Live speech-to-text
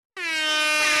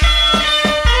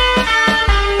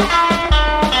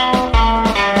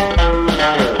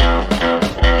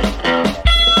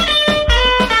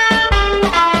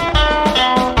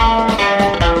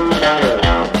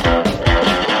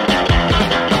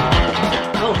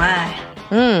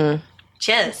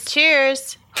Cheers.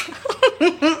 Cheers.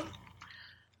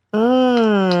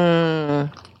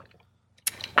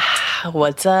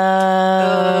 What's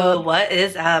up? What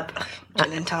is up?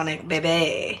 Gin and tonic,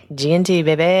 baby. G&T,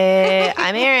 baby.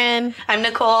 I'm Erin. I'm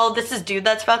Nicole. This is Dude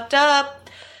That's Fucked Up.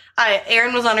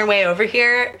 Erin was on her way over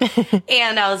here,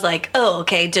 and I was like, oh,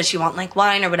 okay, does she want, like,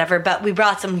 wine or whatever? But we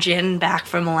brought some gin back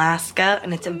from Alaska,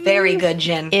 and it's a very good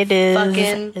gin. It is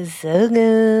fucking so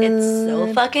good. It's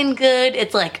so fucking good.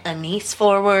 It's like anise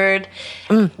forward,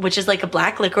 which is like a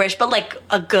black licorice, but like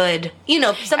a good, you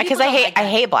know, some people Because don't I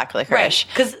hate black licorice.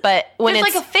 Right, but when there's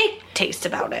it's like a fake taste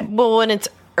about it. well, when it's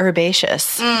herbaceous,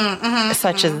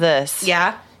 such as this,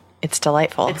 Yeah, it's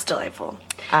delightful. it's delightful.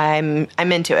 I'm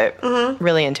into it.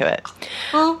 Really into it.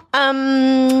 Well,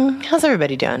 How's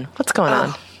everybody doing? What's going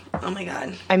on? oh my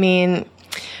god. I mean,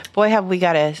 boy, have we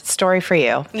got a story for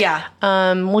you. Yeah.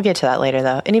 We'll get to that later,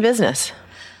 though. Any business?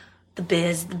 The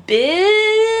biz.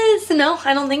 No,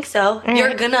 I don't think so.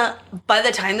 You're gonna, by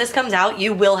the time this comes out,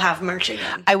 you will have merch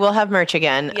again. I will have merch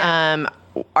again. Yeah.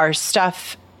 Our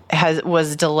stuff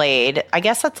was delayed. I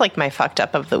guess that's like my fucked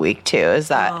up of the week too. Is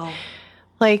that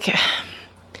like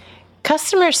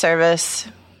customer service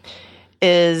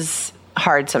is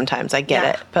hard sometimes. I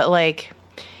get it, but like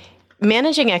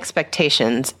managing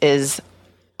expectations is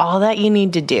all that you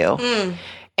need to do.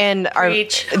 And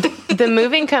Preach. the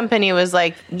moving company was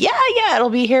like, yeah, it'll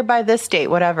be here by this date,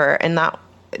 whatever. And that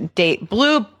date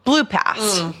blew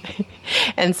past.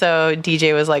 And so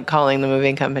DJ was like calling the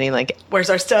moving company like, Where's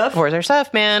our stuff? where's our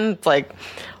stuff, man? It's like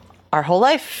our whole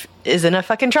life is in a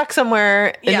fucking truck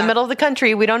somewhere in the middle of the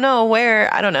country. We don't know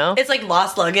where. I don't know. It's like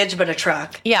lost luggage, but a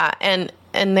truck. Yeah. And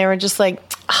they were just like,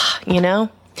 we don't know.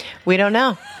 We don't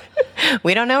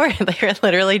know where. They were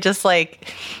literally just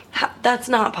like, That's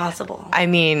not possible. I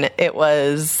mean, they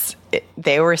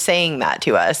were saying that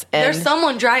to us. And There's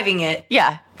someone driving it.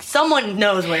 yeah. Someone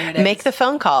knows where it is. Make the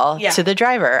phone call to the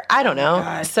driver. I don't know.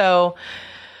 God.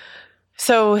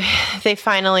 So they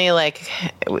finally,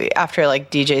 after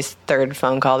DJ's third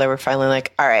phone call, they were finally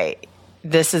like, all right,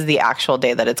 this is the actual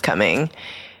day that it's coming.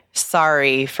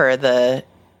 Sorry for the,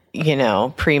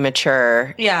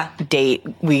 premature date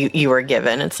you were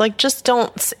given. It's like, just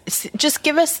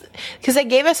give us, because they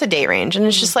gave us a date range, and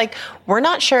it's just like, we're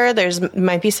not sure.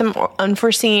 Might be some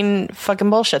unforeseen fucking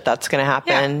bullshit that's going to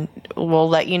happen. Yeah. We'll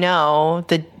let you know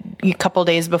a couple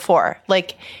days before.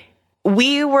 Like,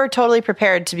 we were totally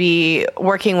prepared to be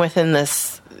working within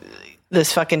this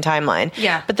fucking timeline.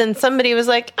 Yeah. But then somebody was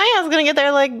like, I was going to get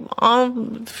there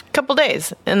a couple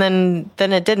days. And then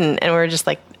it didn't. And we were just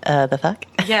like, the fuck?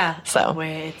 Yeah. So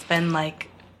it's been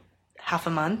half a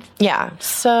month. Yeah.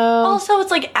 So also, it's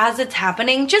like, as it's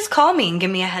happening, just call me and give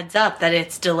me a heads up that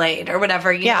it's delayed or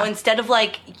whatever, you know, instead of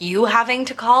you having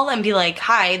to call and be like,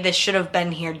 hi, this should have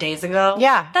been here days ago.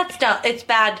 Yeah. That's dumb. It's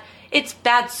bad. It's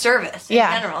bad service in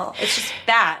general. It's just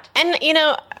bad. And,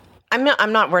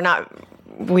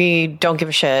 we don't give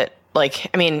a shit.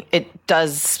 It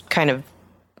does kind of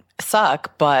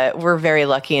suck, but we're very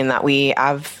lucky in that we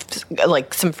have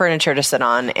some furniture to sit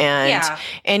on, and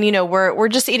we're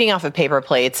just eating off of paper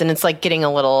plates, and it's getting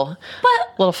a little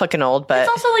fucking old. But it's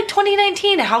also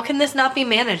 2019. How can this not be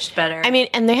managed better?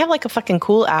 And they have a fucking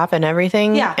cool app and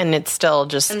everything. Yeah, and it's still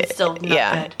just not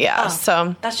good. Yeah.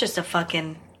 So that's just a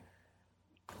fucking.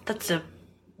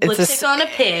 Lipstick on a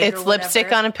pig. It's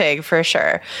lipstick on a pig for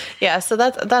sure. Yeah, so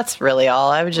that's really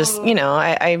all. I would just,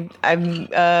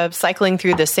 I'm cycling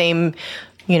through the same,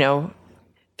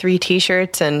 3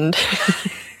 t-shirts and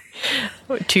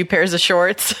 2 pairs of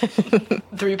shorts,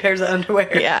 3 pairs of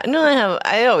underwear. Yeah, no,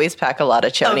 I always pack a lot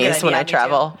of chonies when I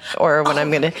travel or when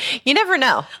I'm gonna. You never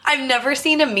know. I've never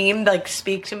seen a meme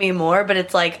speak to me more, but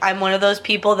it's I'm one of those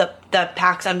people that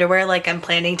packs underwear like I'm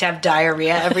planning to have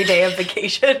diarrhea every day of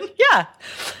vacation. Yeah,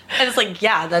 and it's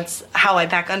that's how I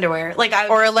pack underwear.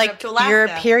 Your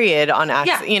period on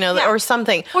accident, or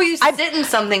something. Or you sit in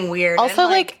something weird. Also,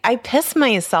 and I piss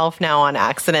myself now on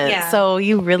accident, so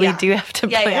you really do have to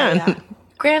plan. Yeah.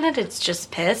 Granted, it's just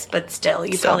piss, but still,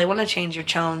 you probably want to change your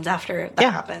chones after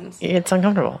that happens. It's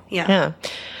uncomfortable. Yeah.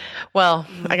 Well,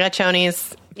 I got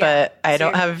chonies, but I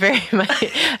don't have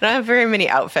very many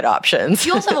outfit options.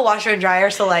 You also have a washer and dryer,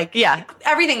 so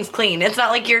everything's clean. It's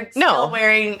not like you're still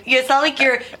wearing. It's not like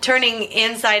you're turning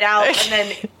inside out and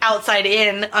then outside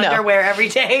in underwear every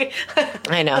day.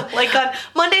 I know. On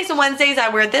Mondays and Wednesdays, I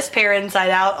wear this pair inside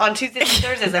out. On Tuesdays and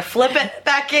Thursdays, I flip it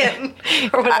back in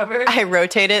or whatever. I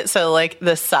rotate it so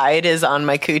the side is on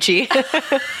my coochie.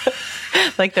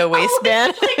 Like the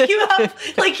waistband? Like you have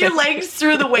like your legs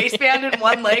through the waistband in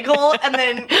one leg hole, and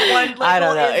then one leg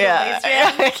hole is the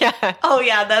waistband. Yeah. Oh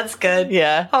yeah, that's good.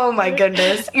 Yeah. Oh my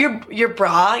goodness. Your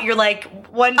bra, you're like,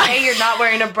 one day you're not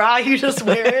wearing a bra, you just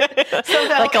wear it.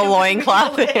 Somehow like a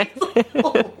loincloth.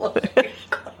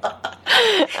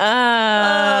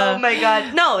 Oh my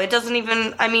god. No, it doesn't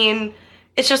even, I mean,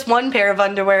 it's just one pair of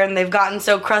underwear and they've gotten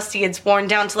so crusty it's worn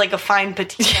down to like a fine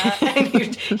patina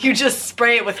and you just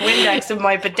spray it with Windex and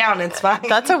wipe it down. It's fine.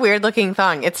 That's a weird looking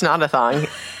thong. It's not a thong.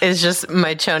 It's just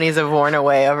my chonies have worn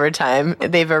away over time.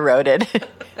 They've eroded.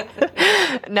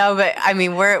 No, but I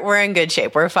mean, we're in good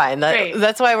shape. We're fine.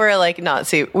 That's why we're like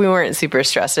we weren't super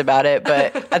stressed about it,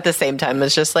 but at the same time,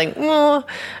 it's just like, well,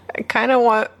 I kind of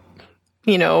want,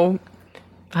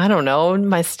 I don't know,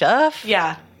 my stuff.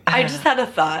 Yeah. I just had a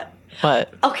thought.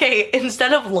 What? Okay,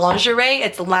 instead of lingerie,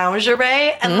 it's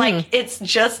loungerie, and like it's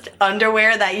just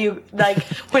underwear that you like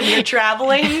when you're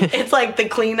traveling. It's like the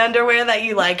clean underwear that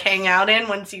you like hang out in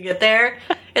once you get there.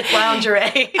 It's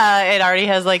lingerie. It already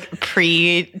has like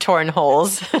pre-torn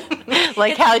holes.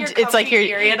 Like how it's like your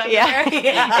yeah.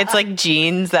 It's like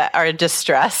jeans that are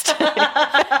distressed.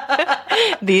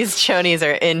 These chonies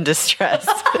are in distress.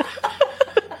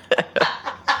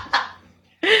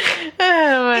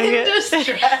 Oh my god.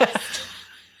 Distressed.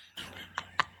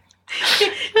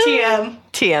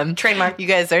 TM. Trademark. You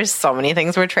guys, there's so many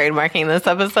things we're trademarking this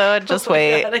episode. Just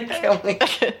wait. God, I can't wait.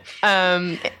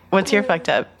 What's your fucked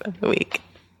up of the week?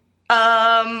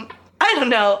 I don't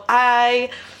know. I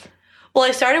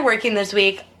started working this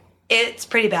week. It's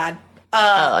pretty bad.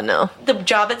 Oh no. The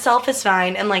job itself is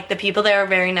fine and like the people there are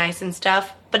very nice and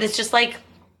stuff, but it's just like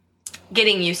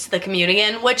getting used to the commute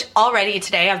again, which already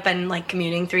today I've been like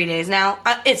commuting 3 days now.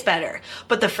 It's better.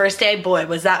 But the first day, boy,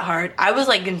 was that hard. I was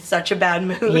like in such a bad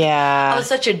mood. Yeah. I was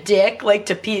such a dick, like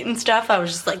to Pete and stuff. I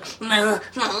was just like,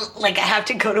 like I have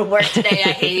to go to work today.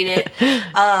 I hate it.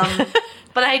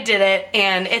 But I did it,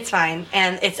 and it's fine.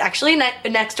 And it's actually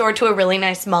next door to a really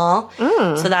nice mall,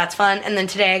 so that's fun. And then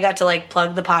today I got to, like,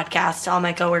 plug the podcast to all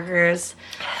my coworkers.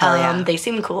 Hell yeah. They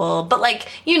seem cool. But, like,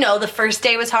 the first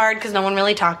day was hard because no one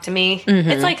really talked to me.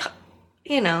 Mm-hmm. It's like,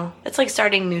 it's like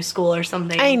starting new school or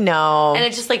something. I know. And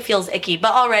it just, like, feels icky.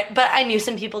 But I knew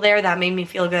some people there that made me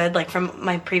feel good, like, from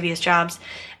my previous jobs.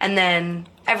 And then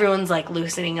everyone's, like,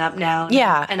 loosening up now.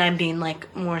 Yeah. And I'm being,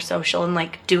 like, more social and,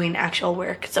 like, doing actual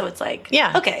work. So it's like,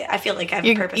 yeah. Okay, I feel like I have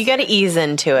a purpose. You got to ease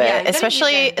into it. Yeah,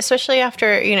 especially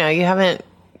after, you haven't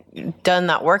done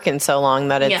that work in so long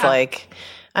that it's like,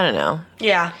 I don't know.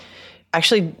 Yeah.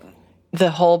 Actually, the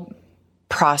whole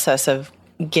process of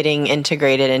getting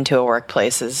integrated into a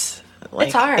workplace is like,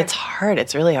 it's hard. It's hard.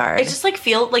 It's really hard. It's just like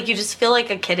you just feel like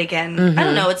a kid again. Mm-hmm. I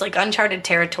don't know. It's like uncharted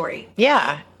territory.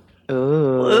 Yeah.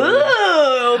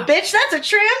 Ooh, bitch, that's a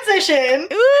transition.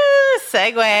 Ooh,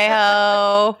 segue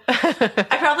ho.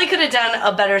 I probably could have done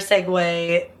a better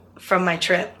segue from my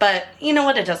trip, but you know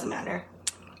what? It doesn't matter.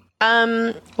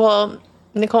 Well,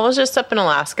 Nicole was just up in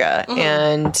Alaska,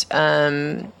 and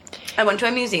I went to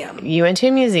a museum. You went to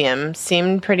a museum.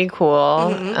 Seemed pretty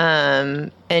cool.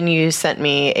 Mm-hmm. And you sent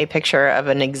me a picture of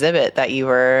an exhibit that you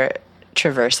were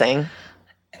traversing.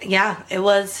 Yeah, it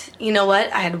was, you know what,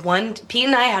 Pete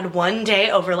and I had 1 day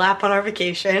overlap on our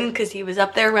vacation because he was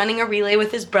up there running a relay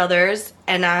with his brothers,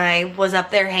 and I was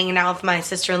up there hanging out with my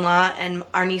sister-in-law and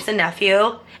our niece and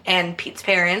nephew and Pete's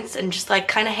parents and just like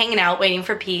kind of hanging out waiting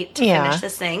for Pete to finish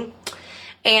this thing.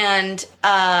 And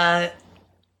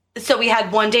so we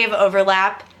had 1 day of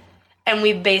overlap, and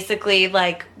we basically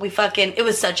it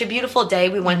was such a beautiful day.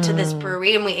 We went to this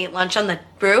brewery and we ate lunch on the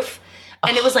roof.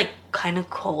 And it was, like, kind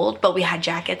of cold, but we had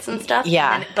jackets and stuff.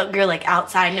 Yeah. But we were, like,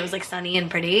 outside, and it was, like, sunny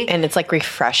and pretty. And it's, like,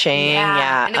 refreshing.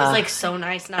 Yeah. And it was, like, so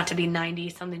nice not to be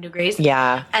 90-something degrees.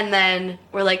 Yeah. And then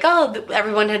we're like,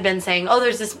 everyone had been saying,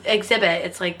 there's this exhibit.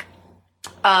 It's, like,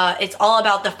 it's all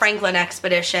about the Franklin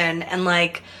expedition. And,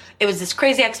 like, it was this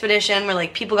crazy expedition where,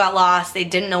 like, people got lost. They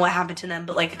didn't know what happened to them.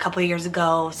 But, like, a couple of years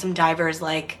ago, some divers,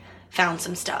 like, found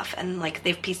some stuff. And, like,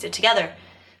 they've pieced it together.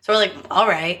 So we're like, all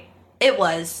right. It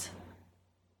was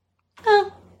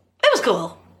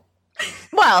cool.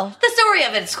 Well, the story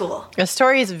of it's cool. The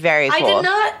story is very cool. I did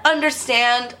not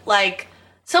understand, like,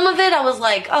 some of it I was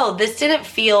like, this didn't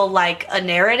feel like a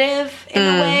narrative in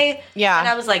a way. Yeah. And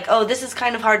I was like, this is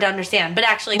kind of hard to understand. But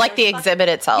actually... Like the exhibit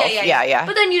itself. Yeah.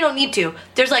 But then you don't need to.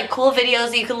 There's, like, cool videos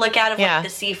that you can look at of, like, the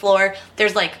seafloor.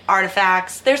 There's, like,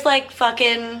 artifacts. There's, like,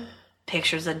 fucking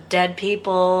pictures of dead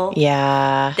people.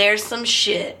 Yeah. There's some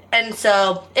shit. And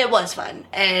so it was fun.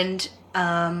 And,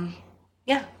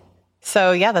 yeah.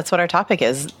 So, that's what our topic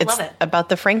is. It's about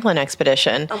the Franklin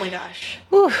expedition. Oh, my gosh.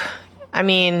 Whew. I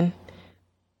mean,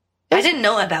 I didn't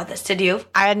know about this. Did you?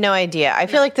 I had no idea. I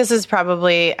feel like this is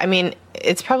probably, I mean,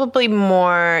 it's probably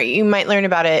more, you might learn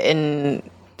about it in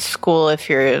school if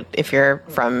you're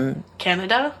from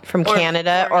Canada?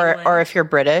 Or if you're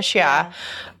British, yeah.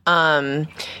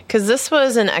 Because this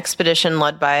was an expedition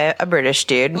led by a British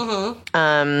dude.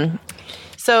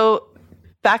 So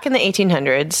back in the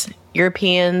 1800s,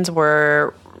 Europeans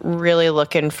were really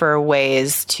looking for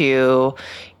ways to,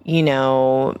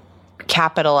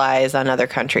 capitalize on other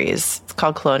countries. It's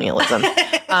called colonialism. Look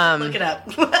it up.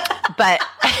 But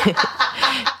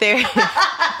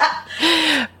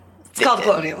it's called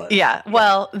colonialism. Yeah.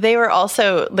 Well, they were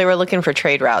looking for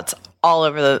trade routes all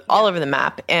over the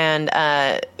map, and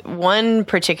one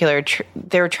particular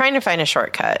they were trying to find a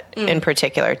shortcut in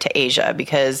particular to Asia,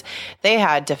 because they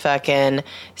had to fucking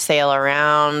sail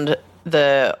around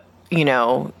the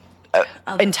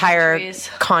entire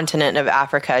continent of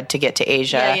Africa to get to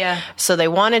Asia. Yeah. So they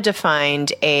wanted to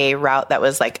find a route that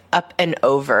was like up and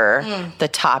over the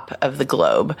top of the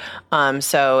globe.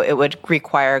 So it would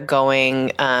require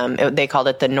going, they called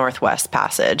it the Northwest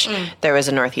Passage. There was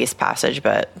a Northeast Passage,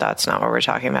 but that's not what we're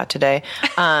talking about today.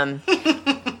 We're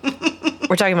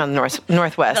talking about the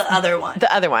Northwest. The other one.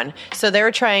 The other one. So they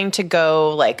were trying to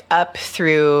go like up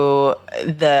through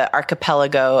the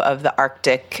archipelago of the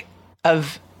Arctic,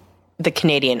 of the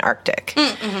Canadian Arctic.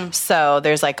 So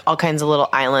there's like all kinds of little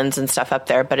islands and stuff up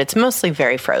there, but it's mostly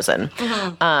very frozen.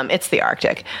 It's the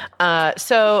Arctic.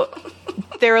 So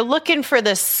they were looking for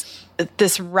this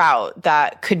route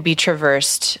that could be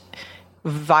traversed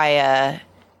via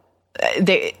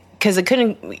because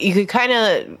you could kind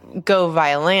of go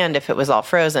via land if it was all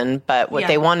frozen, but what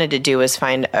they wanted to do was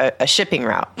find a shipping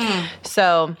route.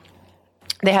 So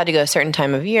they had to go a certain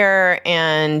time of year,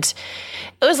 and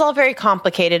it was all very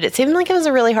complicated. It seemed like it was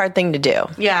a really hard thing to do.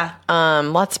 Yeah.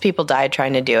 Lots of people died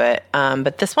trying to do it.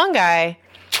 But this one guy,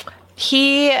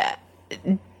 he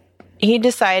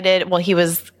decided, well, he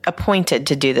was appointed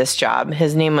to do this job.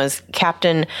 His name was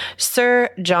Captain Sir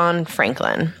John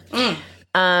Franklin.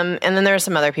 And then there were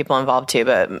some other people involved too,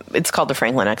 but it's called the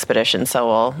Franklin Expedition,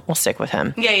 so we'll stick with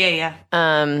him. Yeah.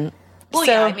 I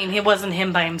mean, it wasn't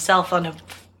him by himself on a...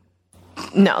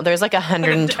 No, there's like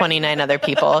 129 other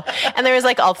people. And there was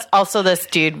like also this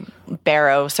dude,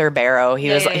 Sir Barrow. He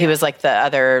was like the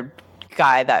other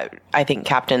guy that I think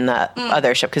captained the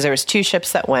other ship, because there was 2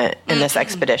 ships that went in this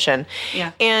expedition.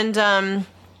 Yeah. And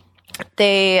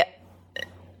they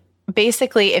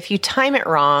basically, if you time it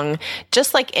wrong,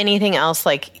 just like anything else,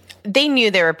 like they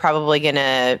knew they were probably going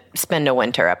to spend a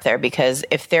winter up there, because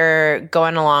if they're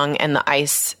going along and the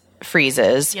ice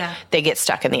freezes, they get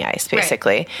stuck in the ice,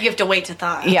 basically. Right. You have to wait to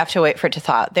thaw. You have to wait for it to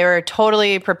thaw. They were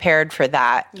totally prepared for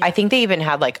that. Yeah. I think they even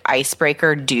had like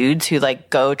icebreaker dudes who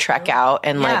like go trek out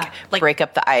and like break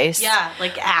up the ice. Yeah,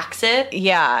 like axe it.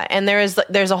 Yeah, and there's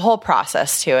a whole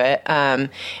process to it. And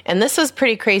this was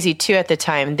pretty crazy too at the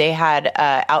time. They had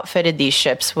outfitted these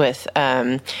ships with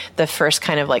the first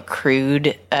kind of like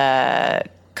crude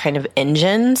kind of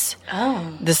engines.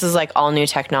 This is like all new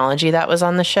technology that was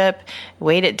on the ship.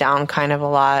 Weighed it down kind of a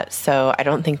lot, so I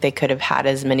don't think they could have had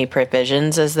as many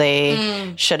provisions as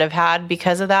they should have had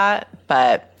because of that,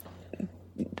 but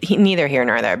neither here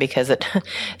nor there, because it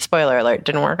spoiler alert,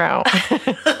 didn't work out.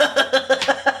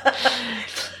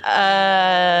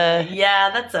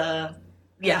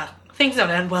 Things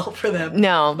don't end well for them.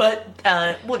 No,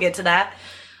 but we'll get to that.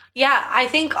 Yeah, I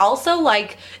think also,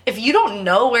 like, if you don't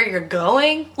know where you're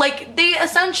going, like, they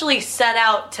essentially set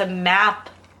out to map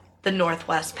the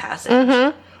Northwest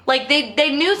Passage. Like, they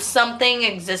knew something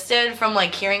existed from,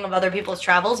 like, hearing of other people's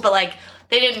travels, but, like,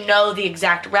 they didn't know the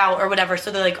exact route or whatever,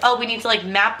 so they're like, oh, we need to, like,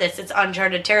 map this. It's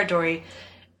uncharted territory.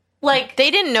 Like...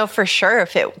 They didn't know for sure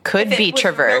if it could be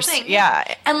traversed. Yeah.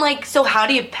 And, like, so how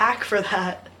do you pack for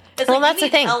that? It's well, like, that's the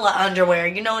thing. Hella underwear,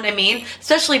 you know what I mean?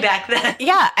 Especially back then.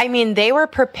 Yeah, I mean, they were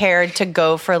prepared to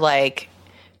go for like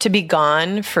to be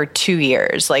gone for 2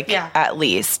 years, like at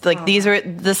least. Like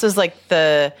this was like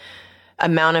the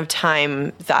amount of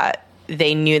time that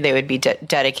they knew they would be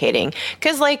dedicating,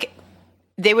 because like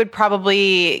they would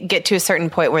probably get to a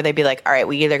certain point where they'd be like, all right,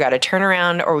 we either got to turn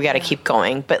around or we got to keep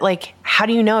going. But like, how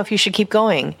do you know if you should keep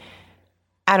going?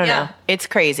 I don't know. It's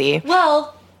crazy.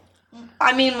 Well,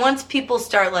 I mean, once people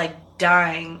start, like,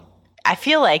 dying... I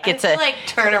feel like it's like,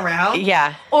 turn around.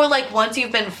 Yeah. Or, like, once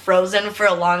you've been frozen for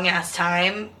a long-ass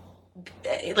time,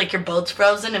 like, your boat's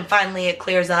frozen and finally it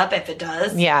clears up, if it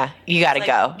does. Yeah. You gotta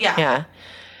go. Yeah.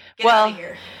 Get out of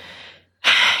here.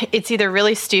 It's either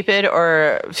really stupid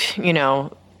or,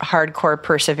 hardcore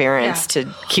perseverance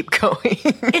to keep going.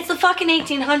 It's the fucking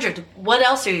 1800s. What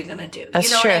else are you gonna do? That's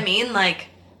you know true. what I mean? Like...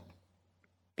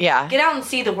 Yeah. Get out and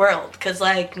see the world, because,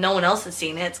 like, no one else has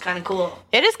seen it. It's kind of cool.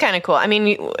 It is kind of cool. I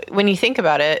mean, when you think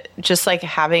about it, just, like,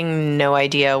 having no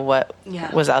idea what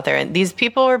was out there. And these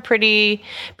people were pretty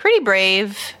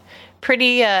brave,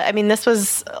 I mean, this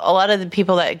was a lot of the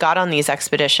people that got on these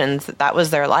expeditions, that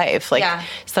was their life. Like,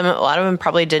 a lot of them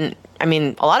probably didn't, I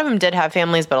mean, a lot of them did have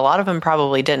families, but a lot of them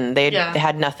probably didn't. They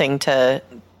had nothing to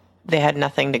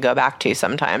go back to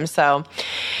sometimes. So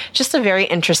just a very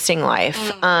interesting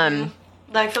life.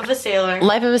 Life of a sailor.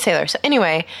 So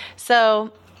anyway,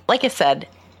 like I said,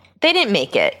 they didn't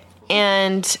make it.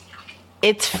 And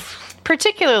it's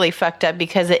particularly fucked up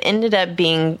because it ended up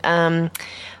being,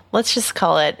 let's just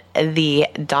call it the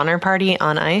Donner Party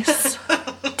on ice.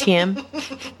 TM.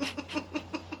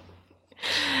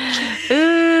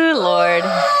 Ooh, Lord.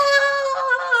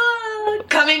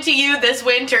 Coming to you this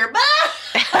winter.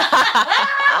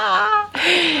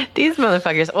 These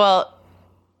motherfuckers. Well,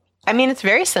 I mean, it's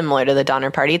very similar to the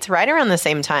Donner Party. It's right around the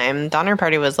same time. Donner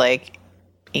Party was like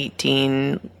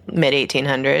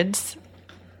mid-1800s.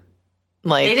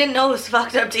 Like, they didn't know it was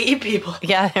fucked up to eat people.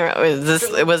 Yeah, was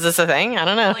this a thing? I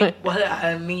don't know. Like, what?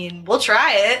 I mean, we'll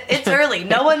try it. It's early.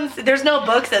 There's no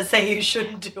books that say you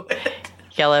shouldn't do it.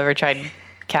 Y'all ever tried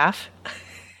calf?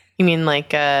 You mean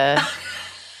like baby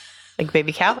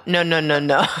cow? No.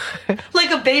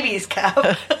 Like a baby's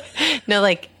cow. No,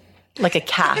 like a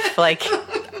calf, like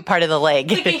part of the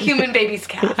leg. Like a human baby's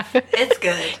calf. It's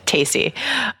good. Tasty.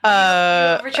 You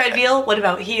ever tried veal? What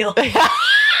about heel?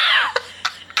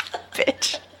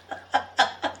 Bitch.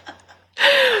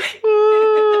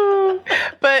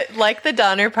 But like the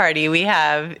Donner Party, we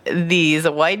have these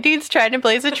white dudes trying to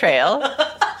blaze a trail.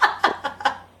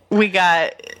 We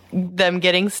got them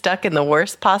getting stuck in the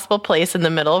worst possible place in the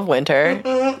middle of winter.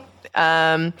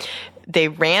 They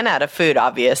ran out of food,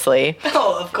 obviously.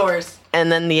 Oh, of course.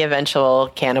 And then the eventual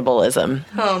cannibalism.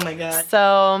 Oh, my God. So,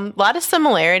 a lot of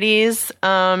similarities.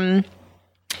 So,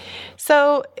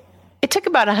 it took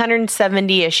about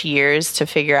 170-ish years to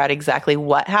figure out exactly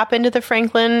what happened to the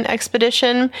Franklin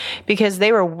expedition, because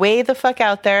they were way the fuck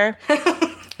out there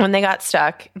when they got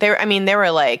stuck. They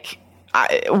were like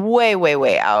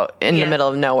way out in the middle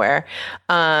of nowhere.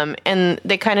 And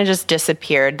they kind of just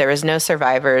disappeared. There was no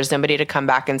survivors, nobody to come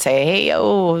back and say, hey,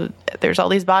 yo, there's all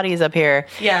these bodies up here.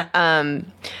 Yeah.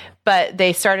 But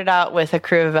they started out with a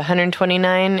crew of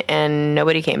 129 and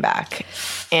nobody came back.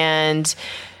 And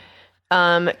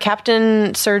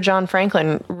Captain Sir John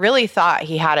Franklin really thought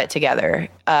he had it together.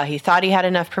 He thought he had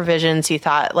enough provisions. He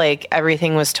thought like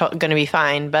everything was going to be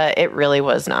fine, but it really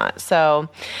was not. So,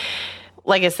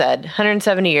 like I said,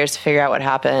 170 years to figure out what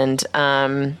happened.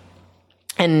 And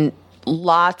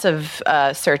lots of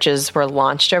searches were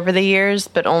launched over the years,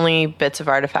 but only bits of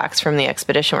artifacts from the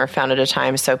expedition were found at a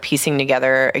time. So piecing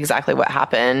together exactly what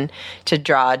happened to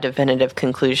draw a definitive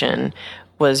conclusion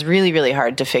was really, really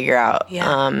hard to figure out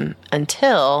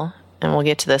until, and we'll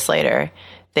get to this later,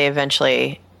 they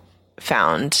eventually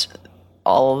found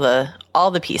all the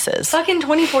pieces. Fucking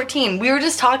 2014. We were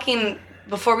just talking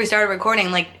before we started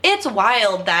recording. Like, it's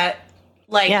wild that,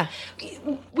 like,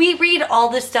 we read all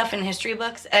this stuff in history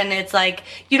books, and it's like,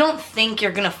 you don't think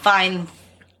you're gonna find,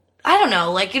 I don't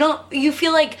know, like, you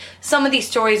feel like some of these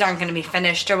stories aren't going to be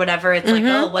finished or whatever. It's like,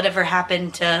 oh, whatever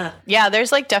happened to... Yeah,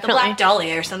 there's, like, definitely... The Black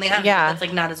Dahlia or something. I don't know, that's,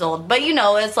 like, not as old. But,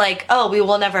 it's like, oh, we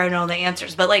will never know the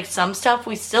answers. But, like, some stuff,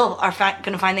 we still are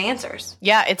going to find the answers.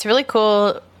 Yeah, it's really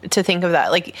cool to think of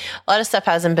that. Like, a lot of stuff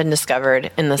hasn't been discovered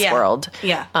in this world.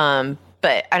 Yeah.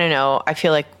 But, I don't know, I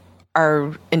feel like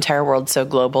our entire world's so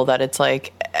global that it's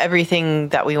like everything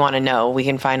that we want to know we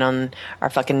can find on our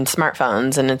fucking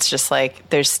smartphones, and it's just like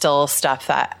there's still stuff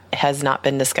that has not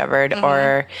been discovered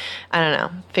or I don't know,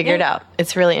 figured out.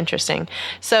 It's really interesting.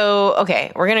 So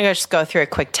okay, we're gonna just go through a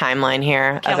quick timeline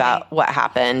here about what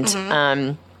happened.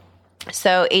 So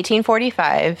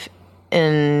 1845,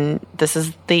 and this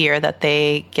is the year that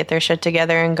they get their shit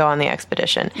together and go on the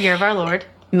expedition. Year of our Lord.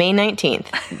 May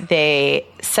 19th, they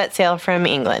set sail from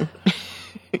England.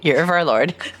 Year of our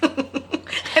Lord.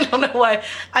 I don't know why.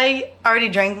 I already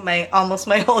drank almost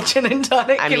my whole gin and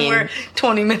tonic, and we're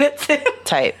 20 minutes in.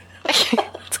 Tight.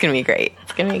 It's going to be great.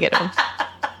 It's going to be a good one.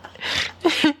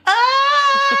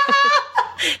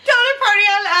 Donner Party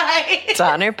on Ice.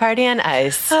 Donner Party on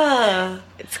Ice.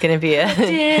 It's going to be a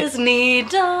Disney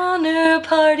Donner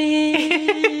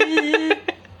Party.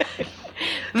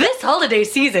 This holiday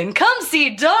season, come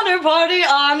see Donner Party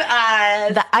on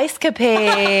Ice. The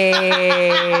Ice-capades.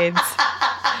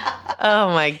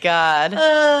 Oh, my God.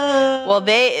 Well,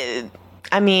 it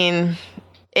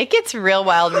gets real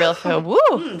wild real slow.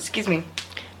 Woo! Excuse me.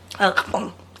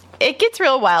 It gets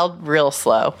real wild real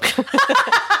slow.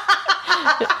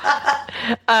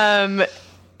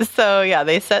 So yeah,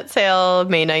 they set sail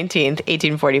May 19th,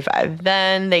 1845.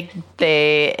 Then they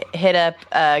hit up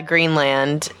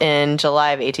Greenland in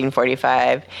July of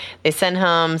 1845. They sent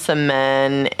home some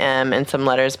men and some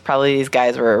letters. Probably these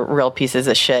guys were real pieces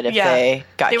of shit if they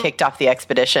got kicked off the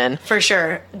expedition. For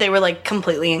sure. They were like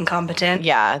completely incompetent.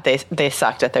 Yeah, they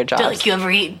sucked at their jobs. They're like, you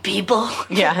ever eat people?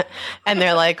 Yeah. And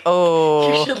they're like,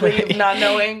 oh. You should leave not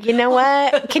knowing. You know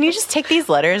what? Can you just take these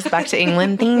letters back to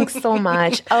England? Thanks so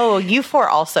much. Oh, you four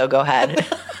also go ahead.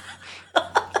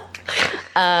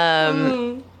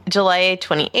 July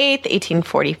 28th,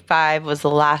 1845 was the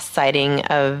last sighting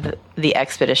of the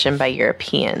expedition by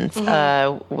Europeans,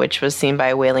 which was seen by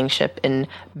a whaling ship in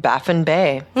Baffin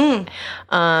Bay.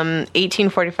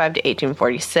 1845 to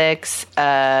 1846,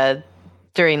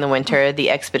 during the winter,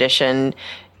 the expedition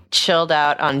chilled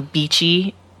out on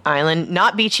Beechey Island.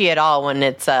 Not beachy at all when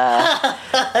it's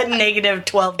negative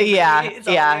 12 degrees.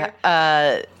 Yeah.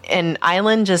 An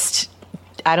island, just,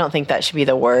 I don't think that should be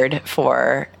the word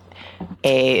for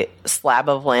a slab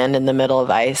of land in the middle of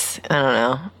ice. I don't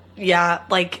know. Yeah,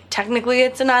 like technically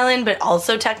it's an island, but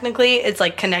also technically it's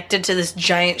like connected to this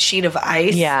giant sheet of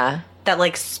ice. Yeah. That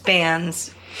like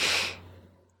spans.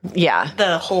 Yeah.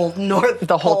 The whole North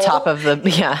The whole Pole. top of the,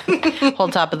 whole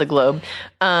top of the globe.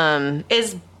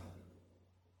 Is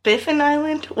Biffin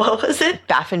Island? What was it?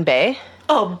 Baffin Bay.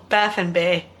 Oh, Baffin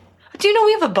Bay. Do you know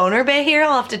we have a boner bay here?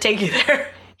 I'll have to take you there.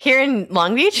 Here in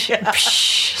Long Beach? Yeah.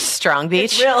 Psh, Strong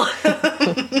Beach. It's real.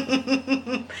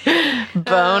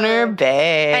 Boner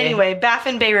Bay. Anyway,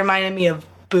 Baffin Bay reminded me of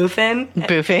Boofin.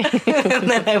 Boofing. And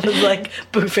then I was like,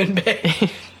 Boofin Bay.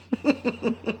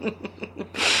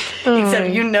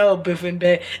 Except you know Boofin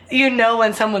Bay. You know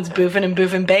when someone's boofing in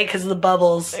Boofin Bay because of the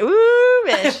bubbles. Ooh,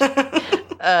 bitch.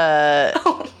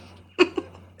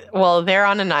 Well, they're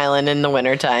on an island in the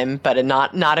wintertime, but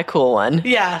not a cool one.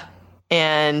 Yeah.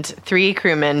 And 3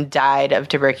 crewmen died of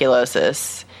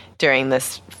tuberculosis during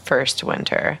this first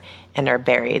winter and are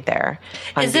buried there.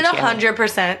 Is it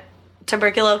 100%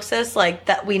 tuberculosis, like,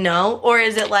 that we know? Or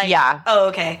is it like... Yeah. Oh,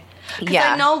 okay. Because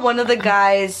Yeah. I know one of the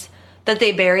guys that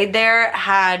they buried there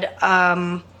had...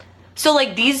 So,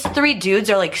 like, these 3 dudes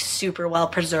are, like, super well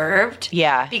preserved.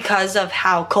 Yeah. Because of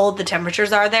how cold the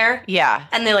temperatures are there. Yeah.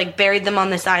 And they, like, buried them on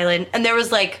this island. And there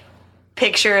was, like,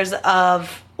 pictures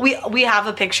of... We have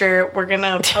a picture. We're going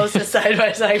to post a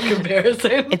side-by-side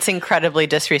comparison. It's incredibly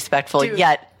disrespectful, Dude.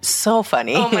 yet so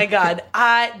funny. Oh, my God.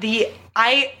 I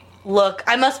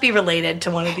must be related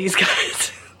to one of these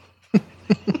guys.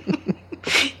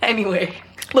 Anyway...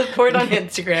 Look for it on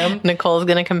Instagram. Nicole's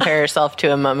going to compare herself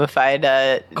to a mummified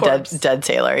dead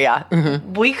sailor. Yeah.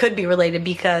 Mm-hmm. We could be related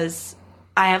because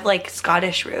I have, like,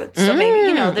 Scottish roots. So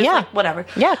maybe, there's, like, whatever.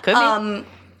 Yeah, could be.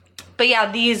 But,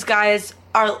 yeah, these guys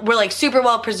were, like, super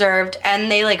well preserved. And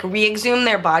they, like, re-exhumed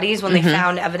their bodies when they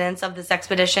found evidence of this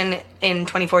expedition in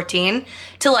 2014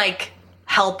 to, like,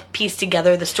 help piece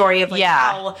together the story of, like,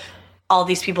 how all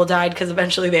these people died because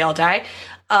eventually they all die.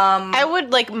 I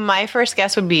would, like, my first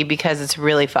guess would be because it's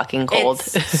really fucking cold.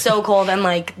 It's so cold and,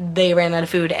 like, they ran out of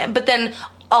food. But then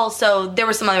also there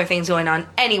were some other things going on.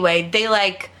 Anyway, they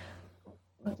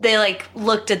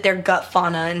looked at their gut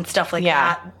fauna and stuff like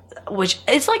that, which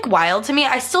is, like, wild to me.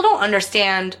 I still don't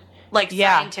understand, like,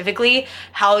 scientifically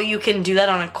how you can do that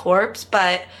on a corpse,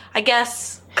 but I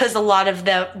guess... Because a lot of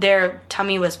their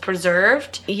tummy was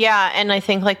preserved. Yeah, and I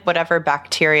think, like, whatever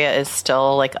bacteria is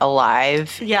still, like,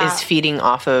 alive is feeding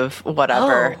off of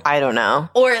whatever. I don't know.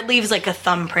 Or it leaves, like, a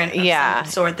thumbprint of some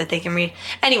sort that they can read.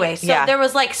 Anyway, so there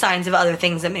was, like, signs of other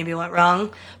things that maybe went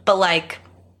wrong. But, like,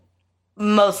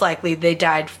 most likely they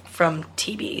died from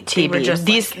TB. They were just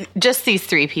these 3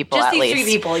 people, at least. Just these 3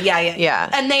 people, yeah.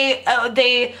 And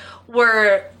they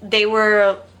were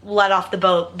let off the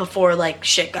boat before, like,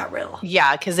 shit got real.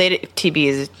 Yeah, because TB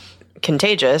is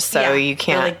contagious, so you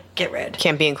can't really get rid.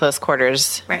 Can't be in close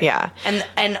quarters. Right. Yeah.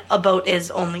 And a boat is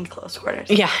only close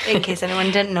quarters. Yeah. In case anyone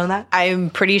didn't know that.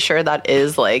 I'm pretty sure that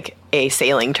is, like, a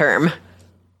sailing term.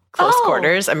 Close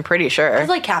quarters, I'm pretty sure. It's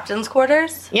like captain's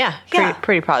quarters? Yeah.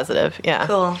 Pretty positive. Yeah.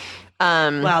 Cool.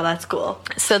 Wow, that's cool.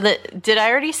 So did I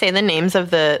already say the names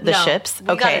of the ships?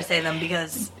 We gotta say them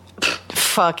because...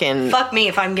 Fuck me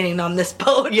if I'm getting on this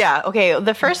boat. Yeah, okay.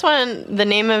 The first one, the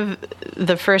name of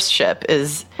the first ship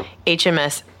is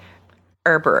HMS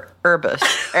Erebus.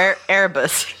 Man,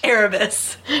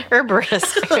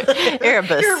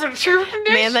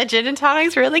 that gin and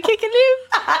tonic's really kicking in.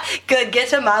 Good, get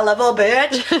to my level,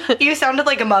 bitch. You sounded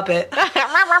like a Muppet.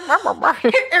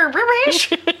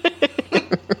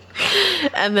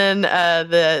 And then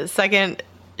the second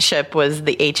ship was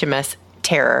the HMS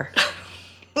Terror.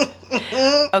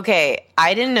 Okay,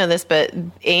 I didn't know this, but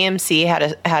AMC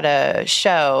had a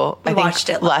show. I watched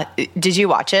it. Did you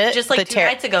watch it? Just like 2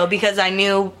 nights ago, because I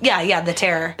knew. Yeah, The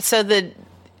Terror. So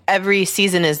every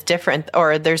season is different,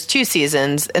 or there's 2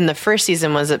 seasons, and the first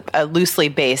season was loosely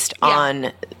based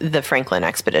on the Franklin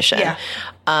expedition. Yeah.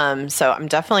 So I'm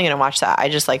definitely going to watch that. I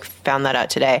just found that out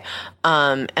today.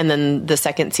 And then the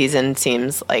second season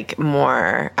seems like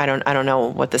more. I don't know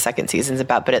what the second season's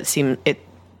about, but it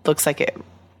looks like it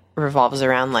revolves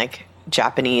around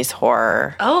Japanese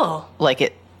horror. Oh, I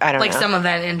don't know. Like some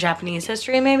event in Japanese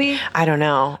history, maybe. I don't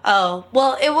know. Oh,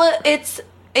 well, it's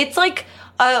like.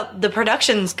 The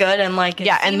production's good and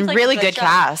and really good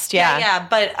cast. Yeah.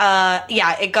 But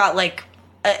it got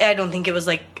I don't think it was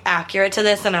accurate to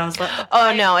this, and I was like,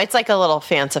 oh no, it's a little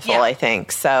fanciful, I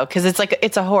think. So because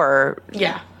it's a horror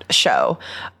show,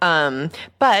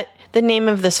 but the name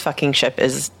of this fucking ship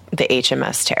is the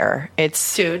HMS Terror.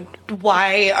 Dude,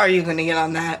 why are you going to get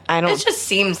on that? I don't. It just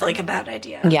seems like a bad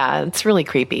idea. Yeah, it's really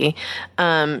creepy.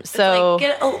 So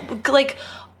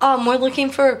we're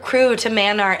looking for a crew to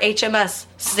man our HMS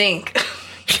Sink.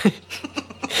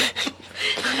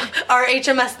 Our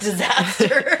HMS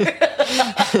Disaster.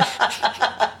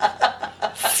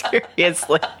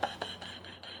 Seriously.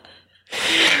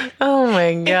 Oh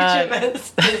my God.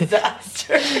 HMS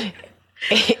Disaster.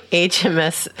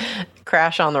 HMS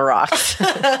Crash on the Rocks.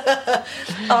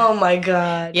 Oh my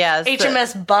God. Yes.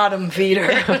 HMS Bottom Feeder.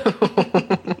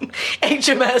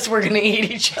 HMS, we're going to eat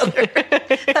each other.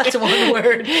 That's one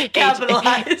word.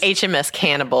 Capitalized. HMS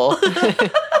Cannibal.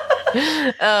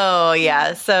 Oh,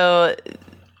 yeah. So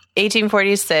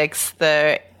 1846,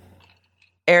 the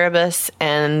Erebus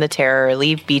and the Terror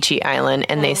leave Beechey Island,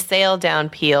 and they sail down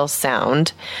Peel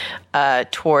Sound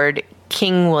toward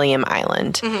King William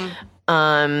Island.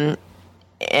 And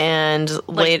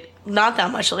not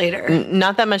that much later.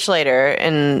 Not that much later,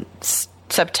 in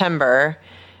September.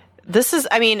 This is,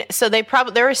 so they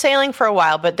were sailing for a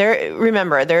while, but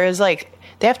remember, there is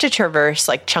they have to traverse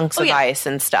chunks of ice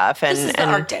and stuff. And, this is the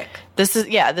Arctic.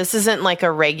 This isn't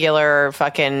a regular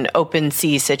fucking open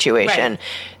sea situation.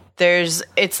 Right.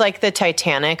 It's like the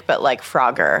Titanic, but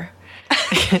Frogger.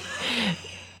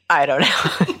 I don't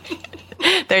know.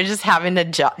 They're just having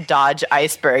to dodge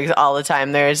icebergs all the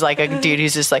time. There's a dude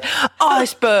who's just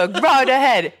iceberg right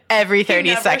ahead every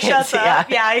 30 seconds.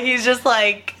 Yeah, he's just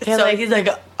he's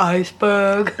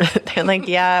iceberg. They're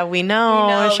yeah, we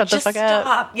know. Shut the fuck stop.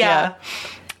 up. Yeah.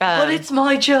 But it's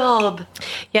my job.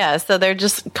 Yeah, so they're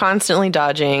just constantly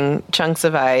dodging chunks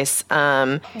of ice.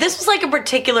 This was a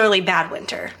particularly bad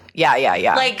winter.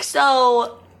 Yeah.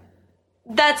 So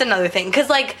that's another thing. Because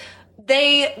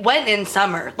they went in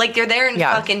summer. They're there in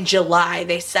fucking July.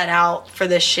 They set out for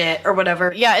this shit or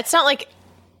whatever. Yeah, it's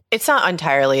not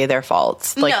entirely their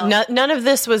faults. None of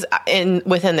this was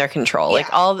within their control. Yeah.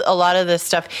 A lot of this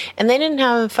stuff, and they didn't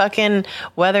have fucking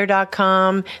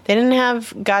weather.com. They didn't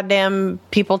have goddamn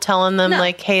people telling them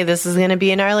hey, this is going to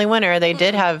be an early winter. They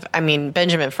did have.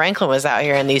 Benjamin Franklin was out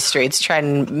here in these streets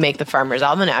trying to make the Farmer's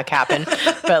Almanac happen,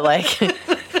 but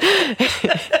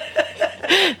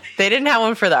they didn't have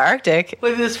one for the Arctic.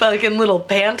 With his fucking little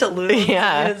pantaloons.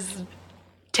 Yeah. His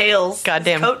tails.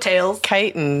 Goddamn. His coattails.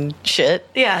 Kite and shit.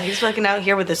 Yeah, he's fucking out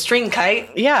here with a string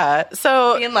kite. Yeah,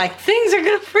 so... Being things are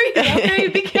gonna freeze out there, you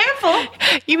be careful.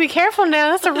 You be careful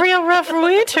now, that's a real rough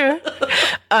winter.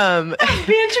 I'm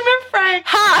Benjamin Frank.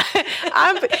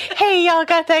 Hi. Hey, y'all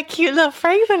got that cute little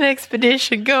Franklin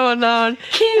expedition going on.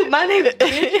 Cute, my name is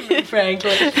Benjamin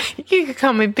Franklin. You could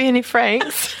call me Benny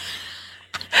Franks.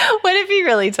 What if he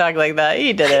really talked like that?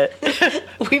 He did it.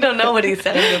 We don't know what he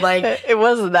sounded like. It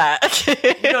wasn't that.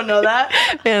 You don't know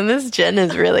that? Man, this gin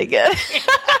is really good.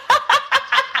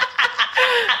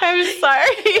 I'm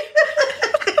sorry.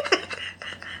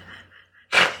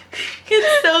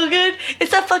 It's so good.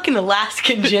 It's that fucking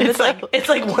Alaskan gin. It's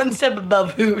like one step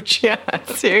above hooch. Yeah,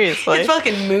 seriously. It's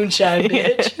fucking moonshine,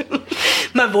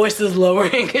 bitch. My voice is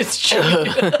lowering. It's true.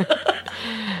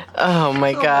 Oh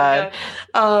my God.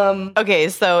 Okay,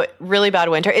 so really bad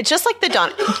winter. It's just like the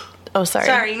dawn. Oh, sorry.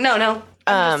 Sorry, no.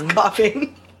 I'm just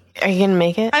coughing. Are you gonna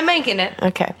make it? I'm making it.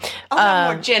 Okay. I'll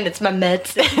have more gin. It's my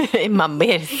medicine. My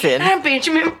medicine. I'm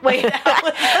Benjamin. Wait.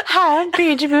 Hi, I'm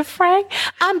Benjamin Frank.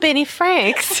 I'm Benny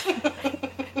Franks.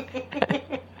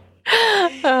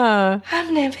 I've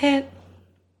invented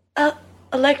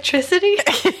electricity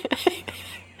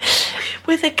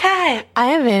with a kite.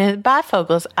 I invented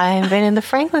bifocals. I invented the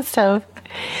Franklin stove.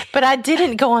 But I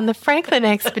didn't go on the Franklin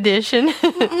expedition.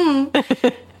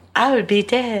 I would be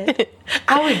dead.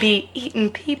 I would be eating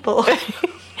people.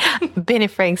 Benny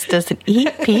Franks doesn't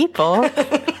eat people.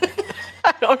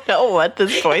 I don't know what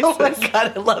this voice is. Oh my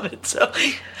God, I love it so.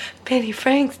 Benny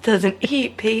Franks doesn't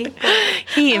eat people.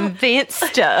 He invents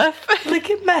stuff. Look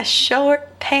at my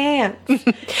short pants.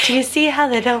 Do you see how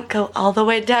they don't go all the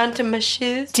way down to my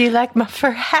shoes? Do you like my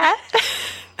fur hat?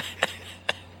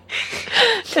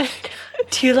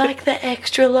 Do you like the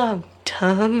extra long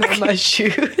tongue on my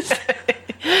shoes?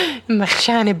 My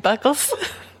shiny buckles.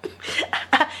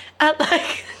 I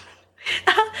like...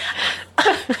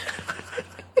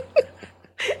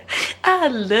 I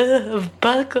love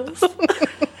buckles.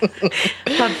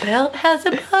 My belt has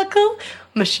a buckle.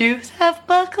 My shoes have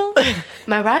buckles.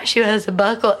 My right shoe has a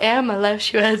buckle and my left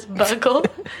shoe has a buckle.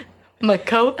 My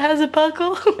coat has a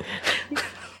buckle.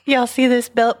 Y'all see this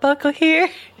belt buckle here?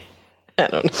 I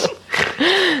don't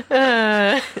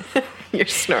know. You're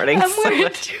snorting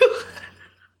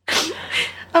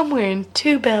I'm wearing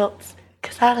two belts.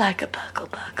 Because I like a buckle.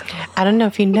 I don't know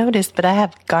if you noticed, but I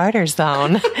have garters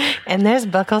on. And there's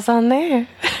buckles on there.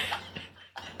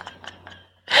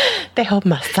 They hold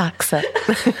my socks up.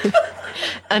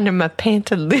 Under my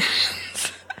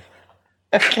pantaloons.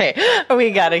 Okay.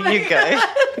 We gotta keep going.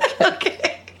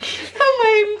 Okay.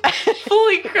 I'm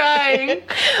fully crying.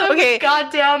 Okay.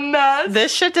 Goddamn mess.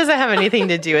 This shit doesn't have anything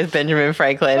to do with Benjamin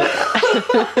Franklin.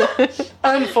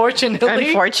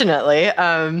 Unfortunately.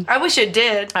 I wish it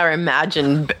did. Our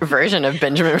imagined version of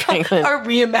Benjamin Franklin. Our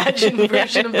reimagined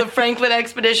version of the Franklin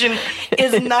expedition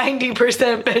is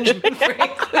 90% Benjamin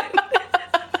Franklin.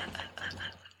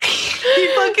 He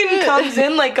fucking comes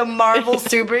in like a Marvel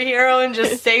superhero and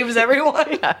just saves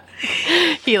everyone. Yeah.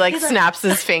 He snaps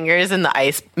his fingers and the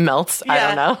ice melts. Yeah.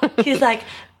 I don't know. He's like,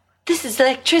 this is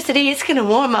electricity. It's going to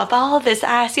warm up all this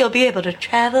ice. You'll be able to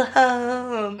travel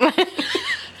home.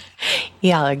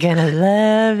 Y'all are going to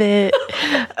love it.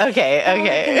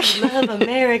 Okay. Love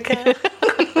America.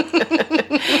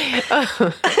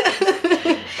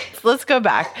 Let's go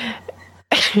back.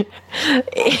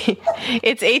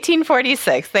 It's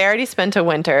 1846. They already spent a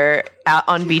winter out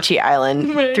on Beechey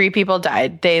Island. Right. 3 people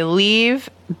died. They leave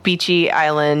Beechey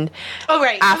Island. Oh,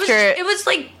 right. After it was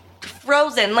like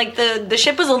frozen. Like the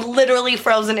ship was literally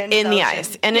frozen in the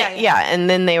ice. And and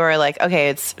then they were like, okay,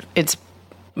 it's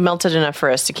melted enough for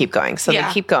us to keep going. So they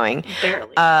keep going.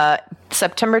 Barely.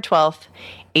 September 12th,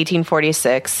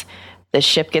 1846, the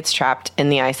ship gets trapped in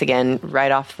the ice again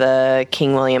right off the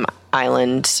King William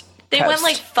Island. They went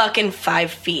like fucking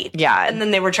 5 feet. Yeah. And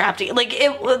then they were trapped. They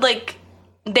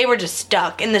were just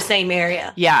stuck in the same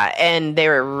area. Yeah. And they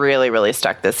were really, really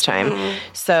stuck this time. Mm-hmm.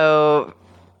 So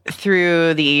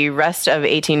through the rest of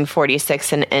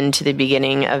 1846 and into the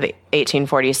beginning of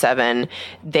 1847,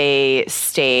 they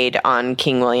stayed on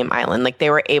King William Island. Like, they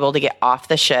were able to get off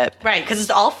the ship. Right. Because it's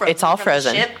all frozen. It's all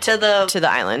frozen. The ship to the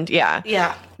island. Yeah.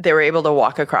 Yeah. They were able to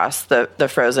walk across the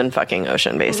frozen fucking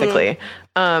ocean, basically.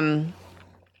 Mm-hmm.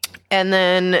 And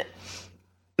then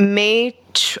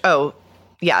they're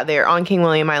on King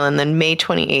William Island. Then May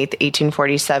 28th,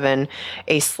 1847,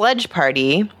 a sledge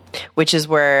party, which is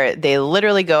where they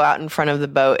literally go out in front of the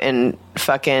boat and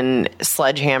fucking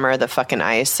sledgehammer the fucking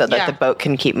ice so that the boat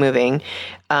can keep moving.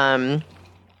 I'm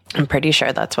pretty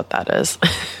sure that's what that is.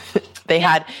 They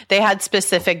had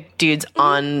specific dudes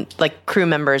on, like, crew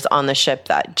members on the ship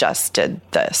that just did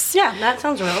this. Yeah, that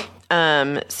sounds real.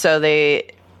 So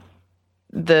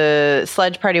the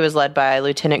sledge party was led by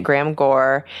Lieutenant Graham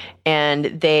Gore, and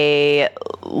they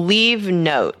leave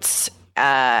notes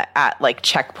at like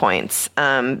checkpoints,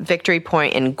 Victory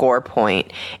Point and Gore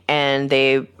Point, and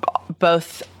they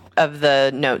both of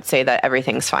the notes say that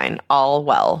everything's fine, all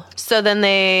well. So then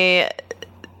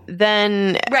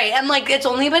right, and like it's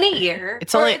only been a year.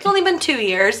 It's only been 2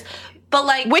 years, but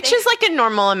like which is like a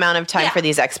normal amount of time for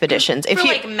these expeditions. For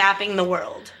like mapping the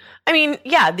world. I mean,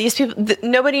 yeah, these people,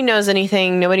 nobody knows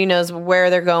anything. Nobody knows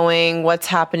where they're going, what's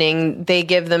happening. They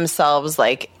give themselves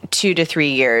like 2 to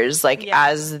 3 years, like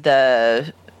that's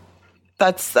a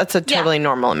totally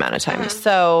normal amount of time.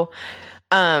 So,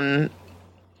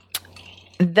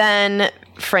 then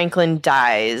Franklin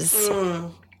dies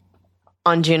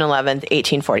on June 11th,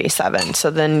 1847.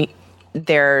 So then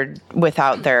they're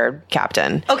without their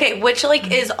captain. Okay, which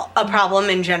like is a problem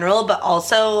in general, but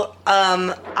also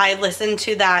I listened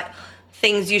to that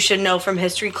Things You Should Know from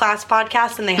History Class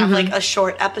podcast, and they have like a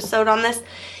short episode on this.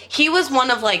 He was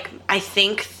one of like I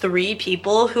think 3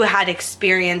 people who had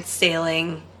experience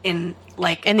sailing in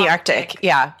the Arctic.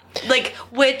 Yeah. Like,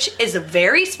 which is a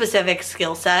very specific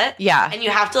skill set. Yeah. And you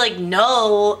have to like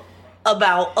know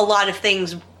about a lot of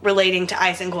things relating to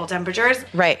ice and cold temperatures.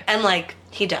 Right. And like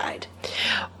he died.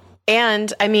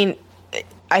 And I mean,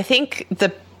 I think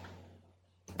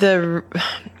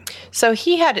So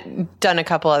he had done a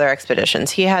couple other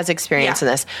expeditions. He has experience in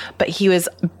this, but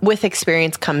with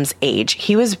experience comes age.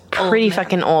 He was pretty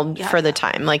fucking old for the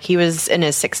time. Like, he was in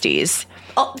his 60s.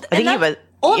 Oh, I think he was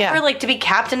old for, like, to be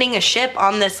captaining a ship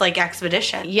on this, like,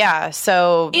 expedition. Yeah,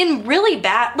 so... In really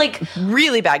bad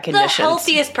conditions. The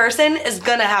healthiest person is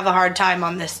gonna have a hard time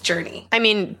on this journey. I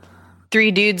mean,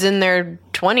 3 dudes in their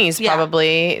 20s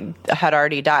probably had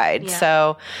already died. Yeah.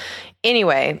 So,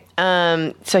 anyway,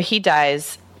 so he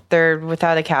dies. They're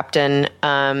without a captain.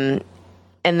 And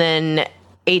then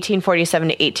 1847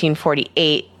 to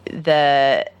 1848,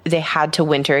 they had to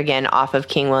winter again off of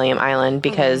King William Island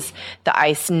because the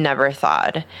ice never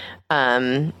thawed.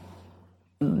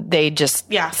 They just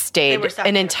stayed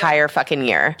an entire fucking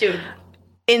year. Dude.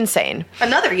 Insane.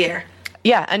 Another year.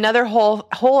 Yeah, another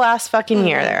whole ass fucking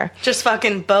year there. Just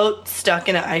fucking boat stuck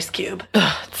in an ice cube.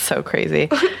 It's so crazy.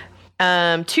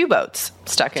 2 boats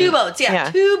stuck in. 2 boats, yeah.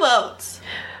 2 boats.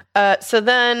 So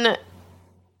then,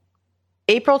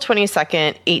 April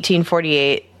 22nd,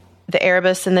 1848, the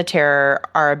Erebus and the Terror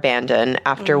are abandoned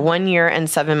after 1 year and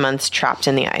 7 months trapped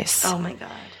in the ice. Oh my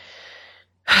God.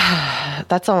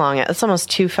 That's almost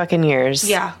 2 fucking years.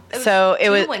 Yeah. It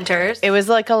was winters. It was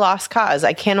like a lost cause.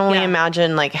 I can only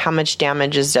imagine like how much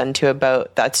damage is done to a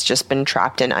boat that's just been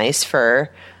trapped in ice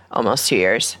for almost 2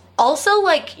 years. Also,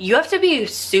 like, you have to be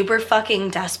super fucking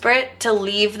desperate to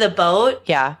leave the boat.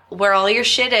 Yeah. Where all your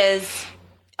shit is.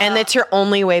 And it's your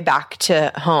only way back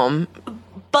to home.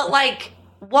 But, like,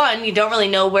 1, you don't really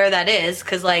know where that is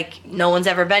because, like, no one's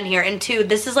ever been here. And 2,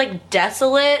 this is, like,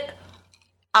 desolate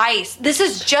ice. This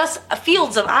is just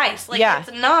fields of ice. Like,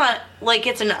 it's not like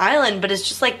it's an island, but it's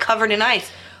just, like, covered in ice.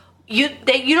 You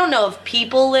don't know if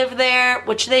people live there,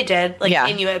 which they did. Like,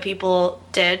 Inuit people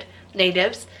did,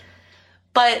 natives.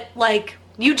 But, like,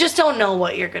 you just don't know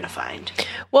what you're going to find.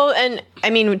 Well, and, I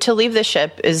mean, to leave the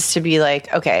ship is to be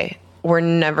like, okay, we're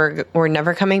never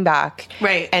coming back.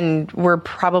 Right. And we're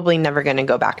probably never going to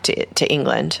go back to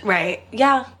England. Right.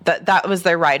 Yeah. That was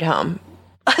their ride home.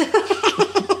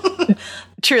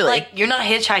 Truly. Like, you're not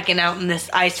hitchhiking out in this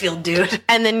ice field, dude.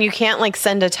 And then you can't, like,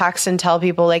 send a text and tell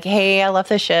people, like, hey, I left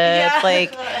the ship. Yeah.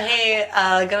 Like, hey,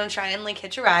 gonna try and, like,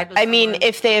 hitch a ride with someone. Mean,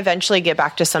 if they eventually get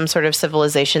back to some sort of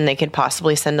civilization, they could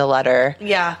possibly send a letter.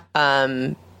 Yeah.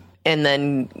 And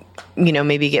then,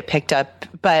 maybe get picked up.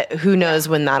 But who knows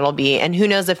when that'll be. And who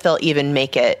knows if they'll even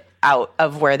make it out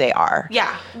of where they are.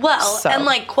 Yeah. Well, and,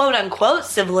 like, quote unquote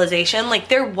civilization, like,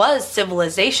 there was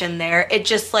civilization there. It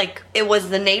just, like, it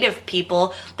was the native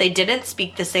people. They didn't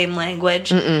speak the same language.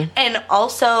 Mm-mm. And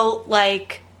also,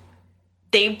 like,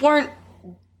 they weren't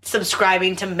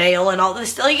subscribing to mail and all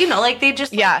this, like, like, they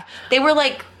just, like, they were,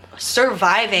 like,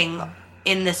 surviving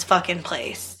in this fucking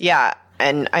place. Yeah.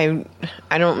 And I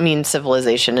don't mean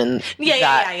civilization in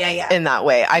that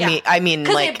way. I mean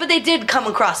like, but they did come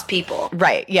across people,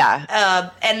 right? Yeah.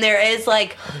 And there is,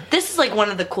 like, this is, like, one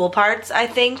of the cool parts. I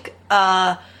think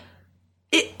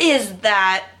it is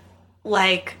that,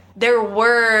 like, there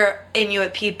were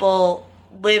Inuit people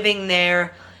living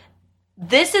there.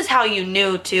 This is how you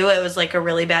knew, too, it was, like, a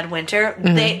really bad winter.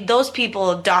 Mm-hmm. Those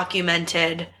people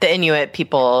documented... The Inuit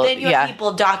people,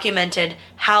 people documented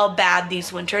how bad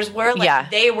these winters were. Like,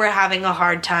 they were having a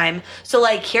hard time. So,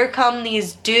 like, here come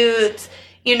these dudes,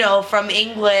 from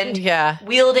England...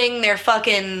 wielding their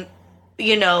fucking...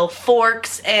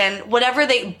 forks and whatever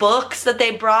books that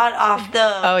they brought off the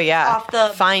off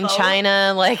the fine boat.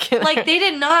 China, like like they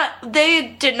did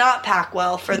not pack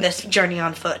well for this journey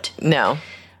on foot. No.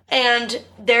 And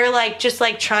they're, like, just,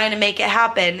 like, trying to make it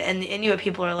happen. And the Inuit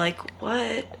people are like,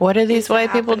 what are these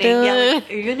white people doing? Yeah, like,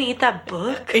 are you going to eat that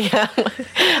book? Yeah.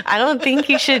 I don't think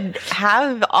you should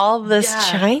have all this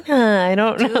China. I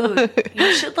don't know.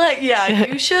 You should, like,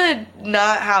 you should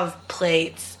not have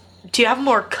plates. Do you have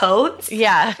more coats?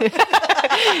 Yeah.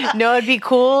 No, it'd be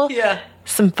cool. Yeah.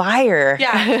 Some fire.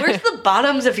 Yeah. Where's the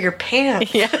bottoms of your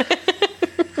pants? Yeah.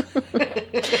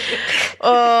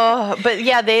 Oh, but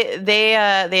yeah,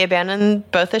 they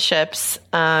abandoned both the ships,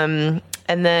 and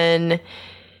then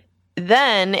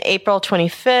April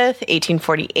 25th,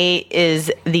 1848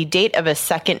 is the date of a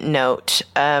second note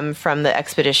from the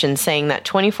expedition saying that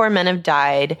 24 men have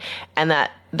died and that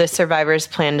the survivors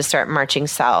plan to start marching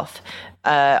south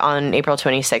on April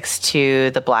 26th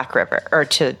to the Black River, or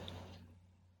to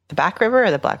the Back River or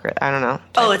the Black River. I don't know.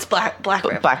 Oh, it's Black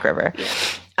River. Black River.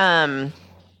 Yeah.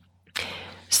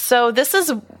 So this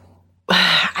is,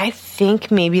 I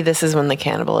think maybe this is when the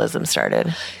cannibalism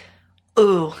started.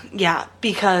 Ooh, yeah,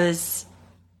 because,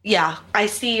 I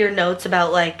see your notes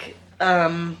about, like,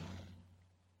 how,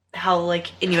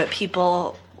 like, Inuit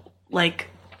people, like,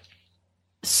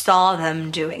 saw them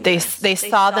doing this. They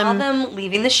saw them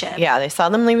leaving the ship. Yeah, they saw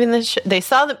them leaving the ship. They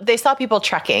saw people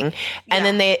trekking, and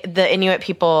then the Inuit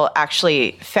people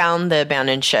actually found the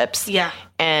abandoned ships. Yeah.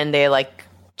 And they like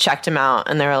checked them out,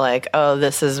 and they were like, "Oh,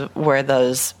 this is where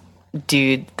those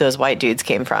white dudes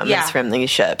came from. Yeah. It's from these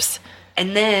ships."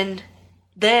 And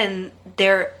then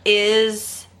there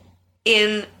is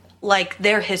in like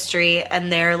their history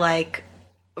and their like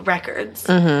records.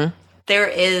 Mm-hmm. There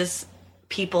is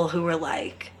people who were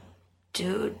like,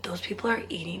 dude, those people are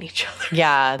eating each other.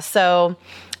 Yeah. So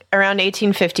around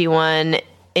 1851,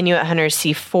 Inuit hunters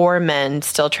see 4 men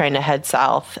still trying to head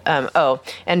south.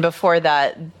 And before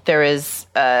that, there was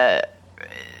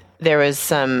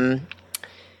some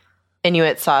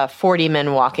Inuit saw 40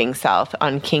 men walking south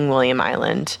on King William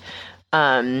Island.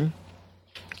 And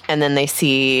then they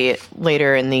see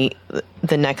later in the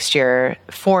next year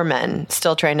 4 men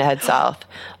still trying to head south.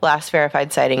 Last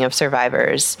verified sighting of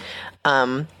survivors.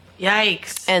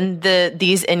 Yikes! And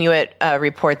these Inuit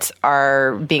reports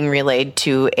are being relayed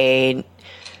to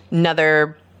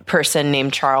another person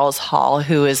named Charles Hall,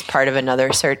 who is part of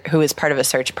a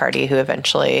search party who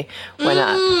eventually went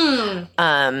up.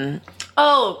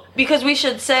 Because we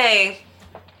should say,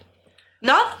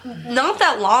 not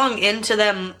that long into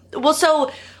them. Well,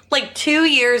 so like 2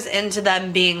 years into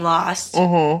them being lost,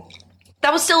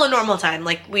 that was still a normal time,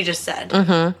 like we just said.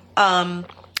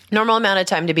 Normal amount of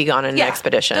time to be gone in an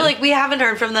expedition. They're like, we haven't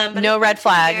heard from them. But no red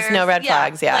flags. No red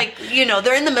flags. Yeah, like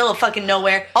they're in the middle of fucking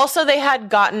nowhere. Also, I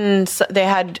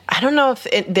don't know if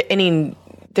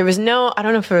there was no, I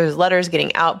don't know if there was letters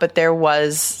getting out, but there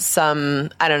was some,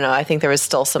 I don't know, I think there was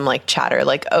still some like chatter,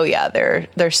 like, oh yeah,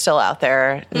 they're still out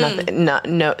there.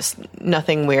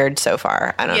 Nothing weird so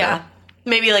far. I don't know.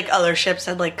 Maybe like other ships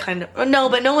had like kind of, no,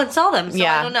 but no one saw them, so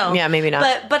I don't know. Yeah, maybe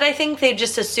not. But I think they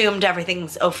just assumed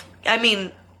everything's,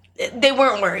 they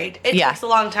weren't worried. It takes a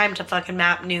long time to fucking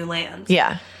map new lands.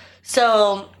 Yeah.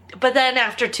 So, but then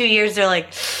after 2 years, they're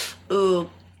like, ooh,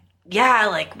 yeah,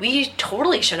 like, we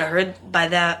totally should have heard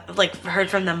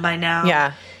from them by now.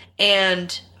 Yeah.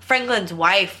 And Franklin's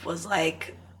wife was,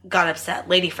 like, got upset.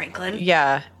 Lady Franklin.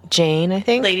 Yeah. Jane, I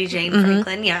think. Lady Jane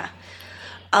Franklin, yeah.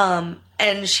 And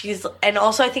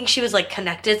also I think she was, like,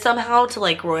 connected somehow to,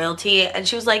 like, royalty. And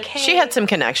she was like, hey. She had some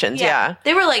connections, yeah.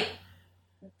 They were, like,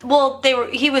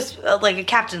 he was, like, a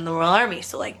captain in the Royal Army,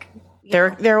 so, like.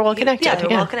 They're well connected. Yeah, they're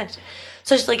well connected.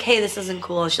 So she's like, hey, this isn't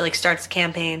cool. She, like, starts a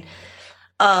campaign.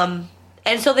 And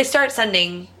so they start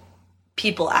sending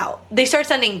people out. They start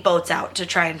sending boats out to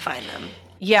try and find them.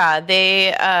 Yeah,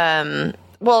 they,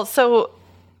 so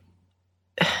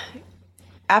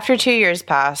after 2 years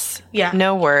pass,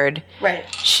 no word. Right.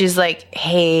 She's like,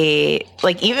 hey,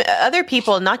 like even other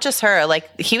people, not just her,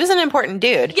 like he was an important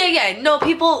dude. Yeah. No,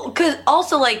 people, because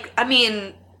also like, I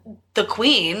mean, the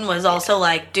queen was also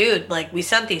like, dude, like we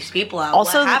sent these people out.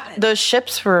 Also, what happened? Those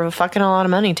ships were fucking a lot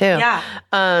of money too. Yeah.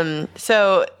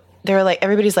 So they were like,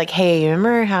 everybody's like, hey,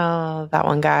 remember how that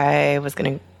one guy was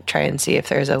going to try and see if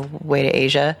there's a way to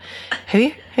Asia? Have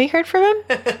you heard from him?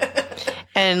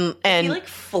 And is he like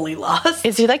fully lost?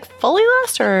 Is he like fully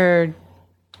lost or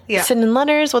sending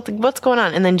letters? What's going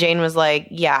on? And then Jane was like,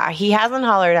 yeah, he hasn't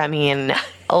hollered at me in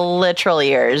literal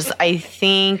years. I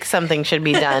think something should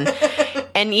be done.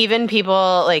 And even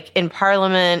people like in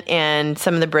Parliament and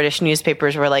some of the British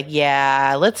newspapers were like,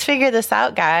 yeah, let's figure this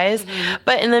out, guys. Mm-hmm.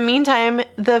 But in the meantime,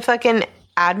 the fucking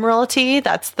Admiralty,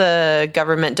 that's the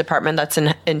government department that's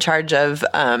in charge of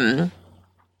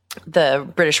the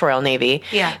British Royal Navy.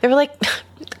 Yeah. They were like,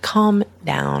 calm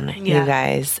down, you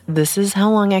guys. This is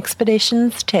how long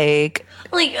expeditions take.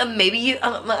 Like, maybe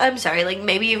I'm sorry, like,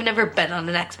 maybe you've never been on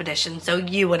an expedition, so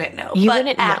you wouldn't know.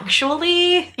 Wouldn't know.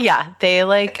 Actually... Yeah, they,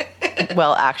 like,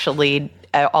 actually,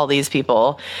 all these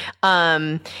people.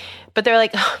 But they're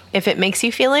like, if it makes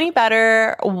you feel any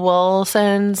better, we'll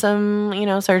send some,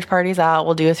 search parties out.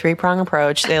 We'll do a 3-prong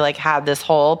approach. They, like, had this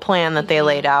whole plan that they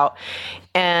laid out.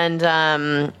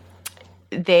 And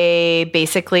they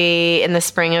basically, in the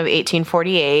spring of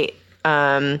 1848,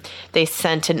 they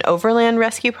sent an overland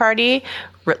rescue party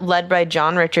led by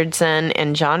John Richardson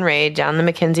and John Ray down the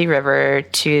Mackenzie River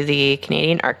to the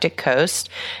Canadian Arctic coast.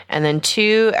 And then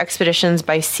 2 expeditions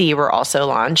by sea were also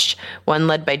launched, one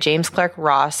led by James Clark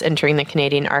Ross entering the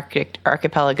Canadian Arctic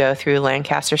archipelago through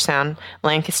Lancaster,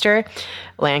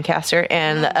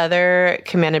 and the other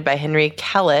commanded by Henry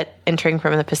Kellett entering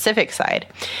from the Pacific side.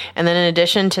 And then in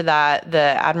addition to that, the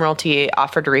Admiralty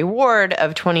offered a reward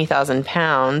of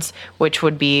 £20,000, which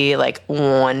would be like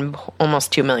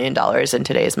almost $2 million in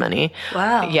today's money.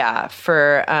 Wow. Yeah,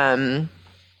 for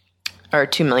or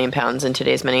 £2 million in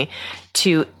today's money,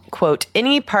 to quote,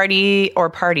 any party or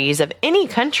parties of any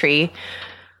country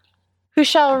who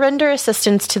shall render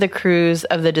assistance to the crews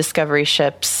of the Discovery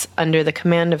ships under the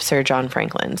command of Sir John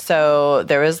Franklin. So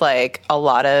there was like a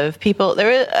lot of people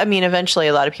eventually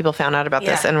a lot of people found out about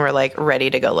this and were like ready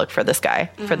to go look for this guy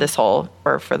for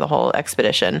the whole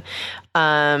expedition.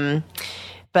 But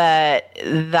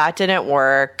that didn't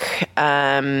work.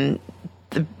 And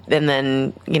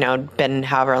then, been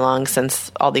however long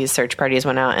since all these search parties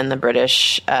went out, and the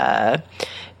British,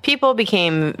 people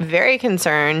became very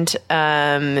concerned,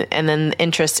 and then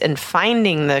interest in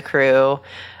finding the crew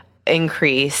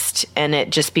increased, and it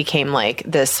just became like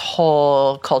this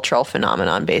whole cultural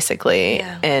phenomenon, basically,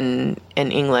 in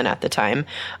England at the time.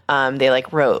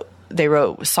 They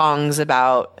wrote songs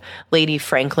about Lady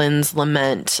Franklin's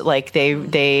lament. Like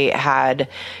they had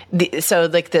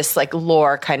this like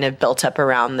lore kind of built up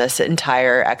around this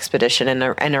entire expedition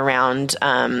and around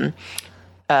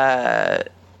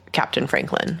Captain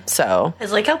Franklin. So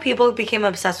it's like how people became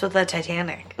obsessed with the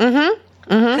Titanic.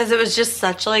 Because it was just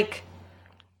such like,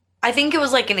 I think it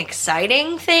was like an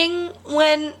exciting thing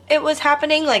when it was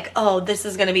happening. Like, oh, this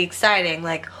is going to be exciting.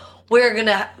 Like, we're going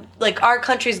to, like, our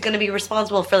country's going to be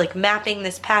responsible for like mapping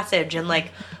this passage and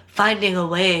like finding a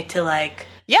way to like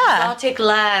Baltic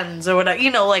lands or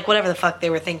whatever, like whatever the fuck they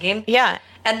were thinking. Yeah.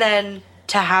 And then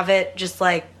to have it just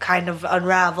like kind of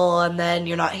unravel, and then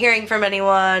you're not hearing from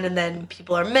anyone, and then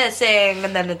people are missing,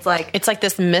 and then it's like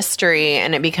this mystery,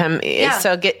 and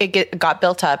it got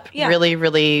built up really,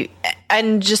 really,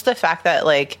 and just the fact that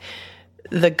like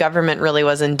the government really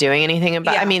wasn't doing anything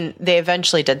about it. I mean, they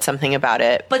eventually did something about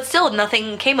it, but still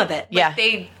nothing came of it. Like,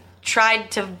 they tried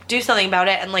to do something about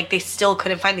it, and like they still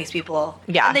couldn't find these people.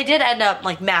 And they did end up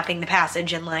like mapping the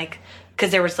passage, and like,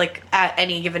 because there was, like, at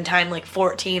any given time, like,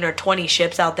 14 or 20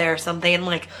 ships out there or something, and,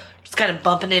 like, just kind of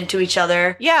bumping into each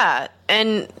other. Yeah.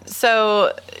 And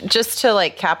so, just to,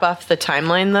 like, cap off the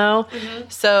timeline, though,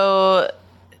 so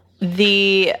there's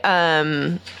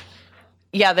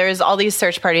all these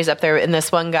search parties up there, and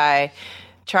this one guy,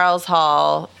 Charles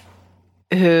Hall,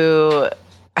 who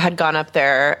had gone up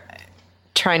there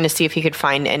trying to see if he could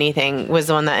find anything, was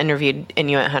the one that interviewed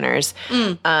Inuit hunters.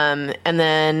 And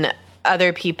then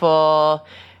other people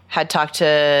had talked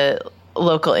to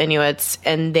local Inuits,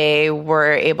 and they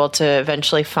were able to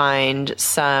eventually find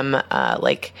some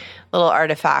like little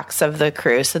artifacts of the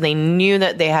crew. So they knew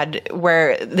that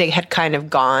where they had kind of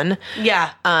gone.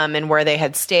 And where they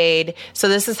had stayed. So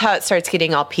this is how it starts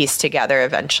getting all pieced together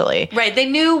eventually. Right. They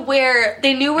knew where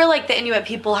like the Inuit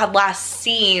people had last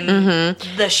seen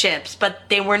the ships, but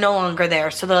they were no longer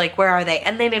there. So they're like, where are they?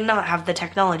 And they did not have the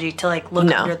technology to like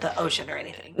look under the ocean or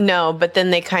anything. No, but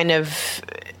then they kind of,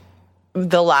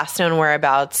 the last known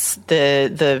whereabouts,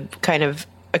 the kind of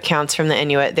accounts from the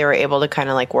Inuit, they were able to kind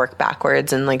of like work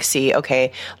backwards and like see,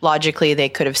 okay, logically they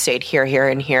could have stayed here,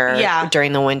 and here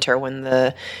during the winter when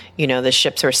the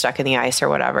ships were stuck in the ice or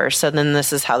whatever. So then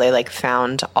this is how they like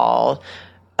found all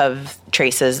of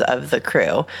traces of the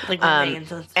crew. Like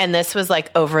remains. And this was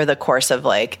like over the course of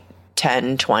like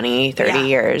 10, 20, 30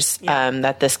 years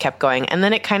that this kept going. And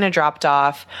then it kind of dropped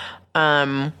off.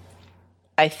 I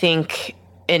think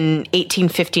in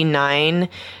 1859,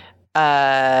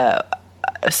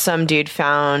 some dude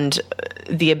found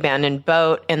the abandoned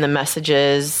boat and the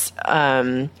messages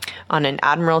on an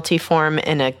admiralty form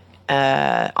in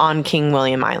on King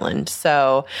William Island.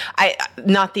 So I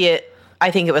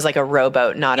think it was like a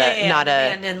rowboat, not a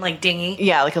abandoned like dinghy.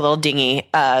 Yeah, like a little dinghy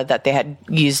that they had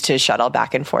used to shuttle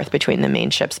back and forth between the main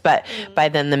ships. But by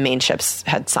then the main ships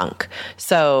had sunk.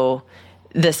 So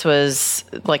this was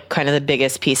like kind of the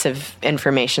biggest piece of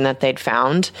information that they'd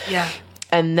found. Yeah.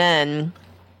 And then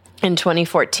in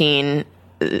 2014,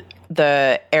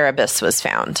 the Erebus was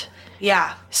found.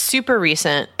 Yeah. Super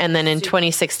recent. And then in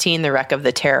 2016, the wreck of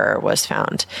the Terror was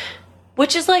found.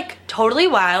 Which is, like, totally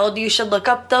wild. You should look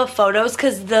up the photos,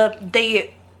 because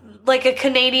they like, a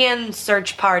Canadian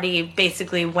search party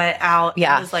basically went out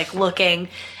and was, like, looking.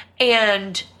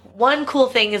 And one cool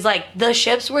thing is, like, the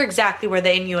ships were exactly where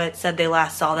the Inuit said they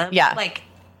last saw them. Yeah. Like,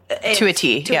 to a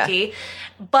T. To a T.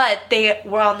 But they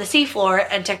were on the seafloor,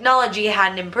 and technology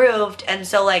hadn't improved, and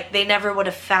so, like, they never would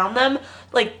have found them.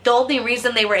 Like, the only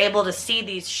reason they were able to see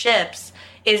these ships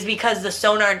is because the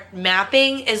sonar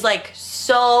mapping is, like,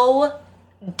 so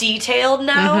detailed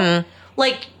now.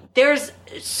 Like, there's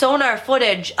sonar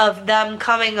footage of them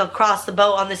coming across the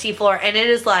boat on the seafloor, and it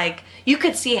is, like, you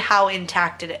could see how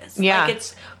intact it is. Yeah. Like,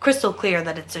 it's crystal clear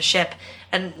that it's a ship,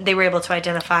 and they were able to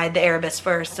identify the Erebus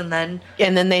first, and then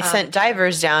they sent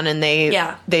divers down, and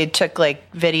they took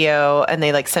like video, and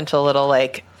they like sent a little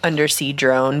like undersea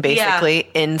drone basically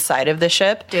inside of the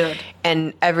ship, dude,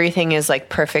 and everything is like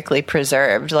perfectly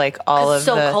preserved, like all of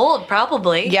so cold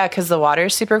probably, because the water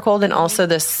is super cold, and also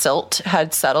the silt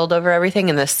had settled over everything,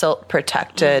 and the silt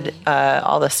protected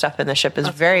all the stuff in the ship. Is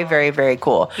very, very, very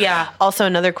cool. Also,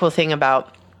 another cool thing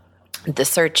about the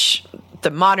search, the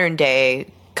modern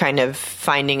day kind of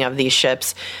finding of these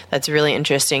ships that's really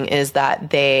interesting, is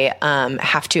that they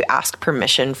have to ask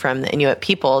permission from the Inuit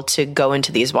people to go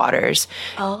into these waters.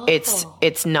 It's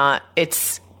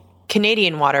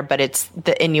Canadian water, but it's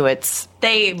the Inuits'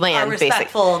 they land. Are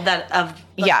respectful of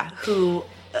who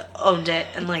owned it,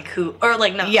 and like who, or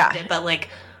like not owned it, but like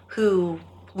who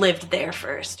lived there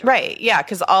first, right? Yeah,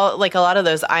 because a lot of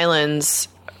those islands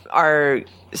are,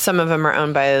 some of them are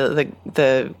owned by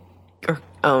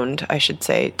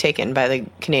taken by the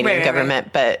Canadian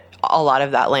government, but a lot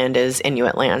of that land is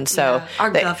Inuit land. So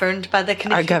are governed by the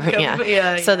Canadian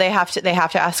government. So they have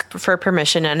to ask for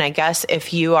permission. And I guess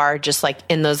if you are just like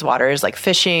in those waters, like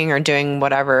fishing or doing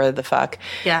whatever the fuck,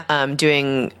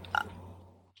 if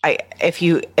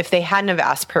they hadn't have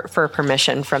asked for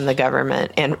permission from the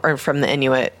government or from the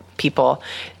Inuit people,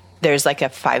 there's like a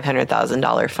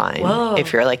 $500,000 fine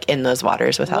if you're like in those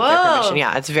waters without their permission.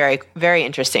 Yeah, it's very, very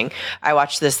interesting. I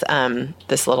watched this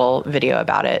little video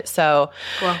about it. So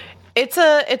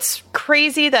it's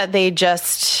crazy that they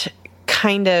just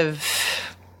kind of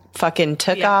fucking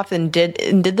took off and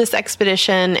did this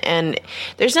expedition, and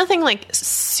there's nothing like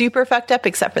super fucked up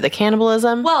except for the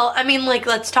cannibalism. Well, I mean, like,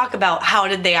 let's talk about how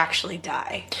did they actually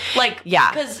die? Like,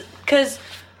 because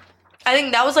I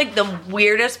think that was like the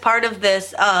weirdest part of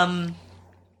this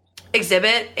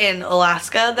exhibit in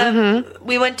Alaska that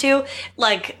we went to.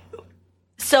 Like,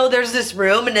 so there's this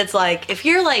room, and it's like, if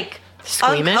you're like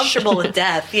squeamish, uncomfortable with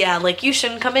death, like you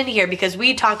shouldn't come in here, because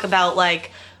we talk about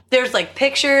like, there's like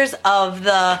pictures of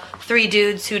the 3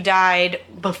 dudes who died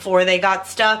before they got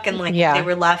stuck, and like they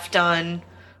were left on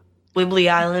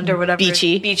Wibbly Island or whatever.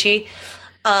 Beachy.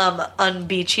 On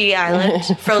Beachy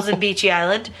Island, frozen Beachy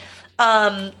Island.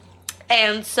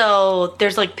 And so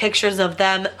there's like pictures of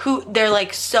them who they're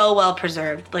like so well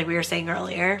preserved, like we were saying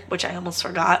earlier, which I almost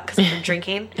forgot because I've been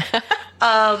drinking.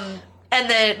 And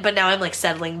then, but now I'm like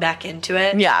settling back into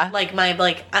it. Yeah. Like my,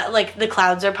 like the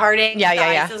clouds are parting. The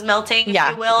ice is melting, if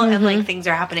you will. And like things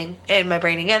are happening in my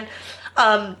brain again.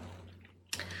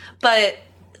 But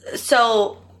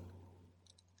so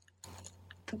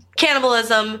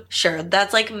cannibalism, sure,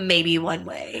 that's like maybe one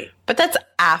way. But that's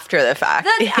after the fact.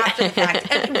 That's after the fact.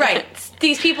 And, right.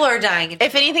 These people are dying.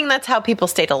 If anything, that's how people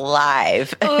stayed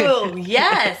alive. Oh,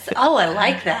 yes. Oh, I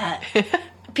like that.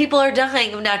 People are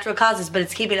dying of natural causes, but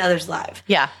it's keeping others alive.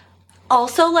 Yeah.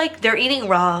 Also, like, they're eating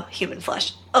raw human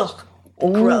flesh. Ugh.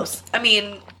 Ooh. Gross. I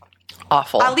mean,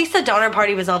 awful. At least the Donner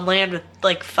Party was on land with,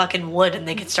 like, fucking wood, and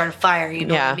they could start a fire, you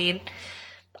know what I mean?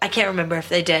 I can't remember if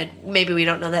they did. Maybe we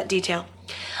don't know that detail.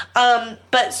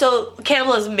 But so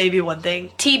cannibalism may be one thing.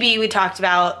 TB we talked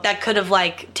about, that could have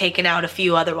like taken out a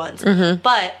few other ones.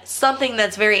 But something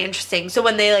that's very interesting. So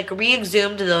when they like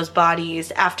re-exhumed those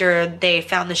bodies after they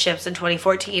found the ships in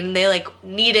 2014, they like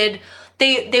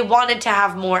they wanted to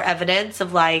have more evidence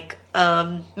of like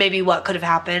maybe what could have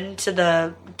happened to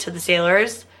the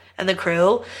sailors and the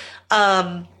crew.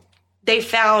 They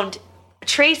found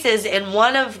traces in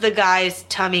one of the guys'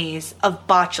 tummies of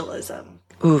botulism.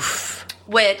 Oof.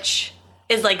 Which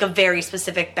is like a very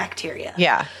specific bacteria.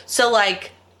 Yeah. So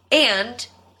like, and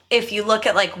if you look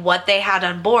at like what they had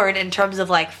on board in terms of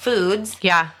like foods,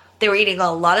 they were eating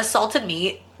a lot of salted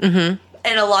meat and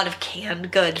a lot of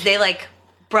canned goods. They like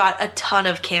brought a ton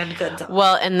of canned goods on.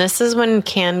 Well, and this is when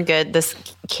this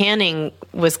canning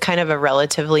was kind of a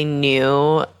relatively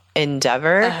new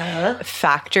endeavor,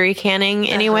 factory canning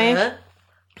anyway.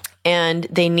 And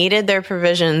they needed their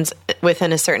provisions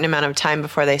within a certain amount of time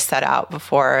before they set out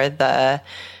for the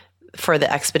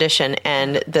expedition.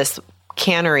 And this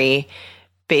cannery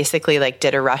basically like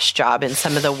did a rush job, and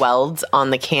some of the welds on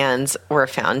the cans were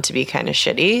found to be kind of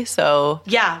shitty. So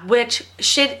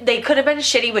they could have been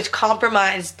shitty, which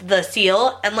compromised the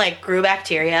seal and like grew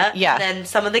bacteria. Yeah. And then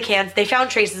some of the cans, they found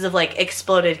traces of like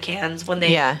exploded cans when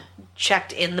they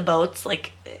checked in the boats,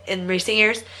 like in recent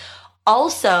years.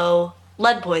 Also,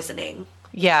 lead poisoning.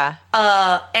 Yeah.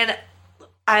 And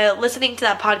I listening to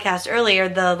that podcast earlier,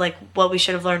 the like what we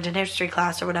should have learned in history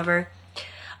class or whatever.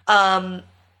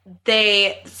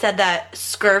 They said that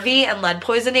scurvy and lead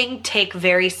poisoning take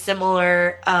very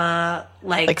similar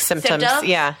like symptoms.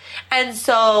 Yeah. And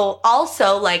so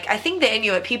also like I think the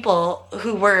Inuit people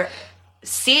who were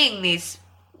seeing these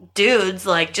dudes,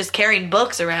 like, just carrying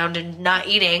books around and not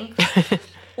eating,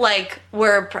 like,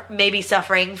 were maybe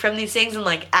suffering from these things and,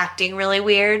 like, acting really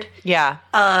weird. Yeah.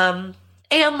 And,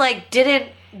 like, didn't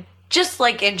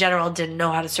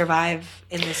know how to survive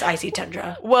in this icy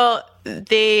tundra. Well,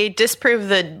 they disproved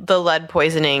the lead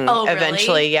poisoning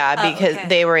eventually, yeah, because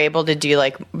they were able to do,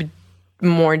 like,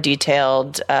 more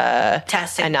detailed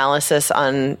testing analysis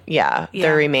on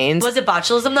their remains. Was it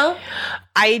botulism though?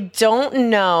 I don't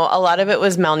know. A lot of it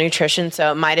was malnutrition,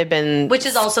 so it might have been, which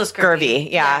is also scurvy.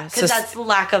 Yeah, because that's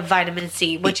lack of vitamin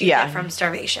C, which you get from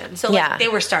starvation. So like, they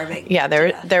were starving. Yeah,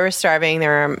 they were starving. They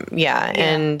were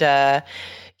and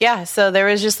so there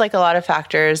was just like a lot of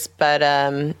factors, but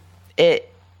it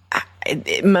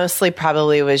mostly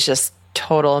probably was just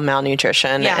total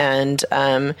malnutrition and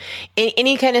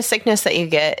any kind of sickness that you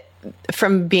get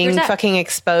from being fucking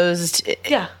exposed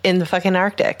in the fucking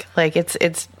Arctic. Like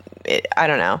it's I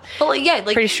don't know. Well, like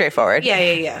pretty straightforward.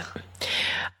 Yeah.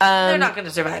 They're not going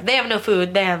to survive. They have no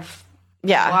food. They have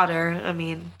water. I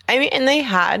mean, and they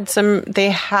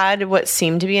had what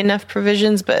seemed to be enough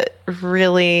provisions, but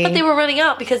they were running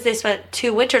out because they spent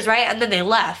 2 winters, right? And then they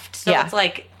left. So it's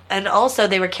like, and also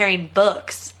they were carrying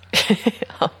books.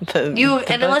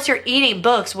 Unless you're eating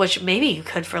books, which maybe you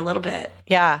could for a little bit.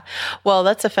 Yeah. Well,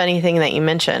 that's a funny thing that you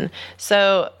mentioned.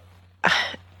 So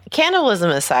cannibalism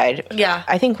aside,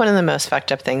 I think one of the most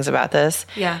fucked up things about this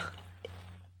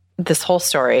whole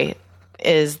story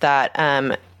is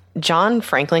that John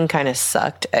Franklin kind of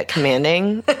sucked at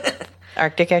commanding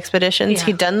Arctic expeditions.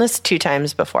 He'd done this 2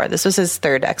 times before. This was his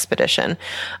 3rd expedition.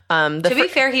 To be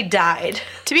fair, he died.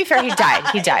 He died.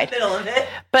 In the middle of it.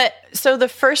 But so the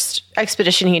first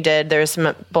expedition he did, there was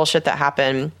some bullshit that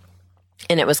happened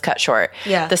and it was cut short.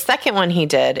 Yeah. The second one he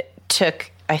did took,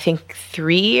 I think,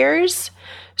 3 years.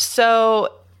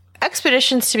 So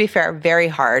expeditions, to be fair, are very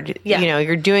hard. Yeah. You know,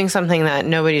 you're doing something that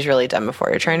nobody's really done before.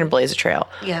 You're trying to blaze a trail.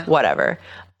 Yeah. Whatever.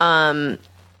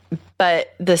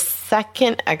 But the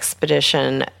second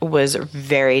expedition was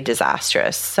very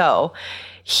disastrous. So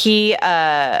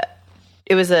it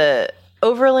was a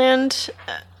overland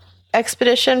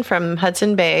expedition from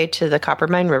Hudson Bay to the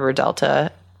Coppermine River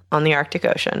Delta on the Arctic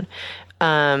Ocean.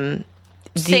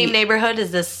 Same neighborhood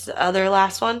as this other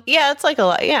last one? Yeah, it's like a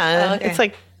lot. Yeah, oh, okay. It's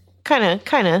like kind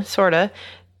of, sort of.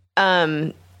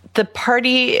 The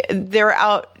party, they were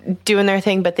out doing their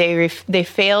thing, but they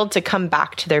failed to come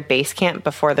back to their base camp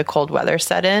before the cold weather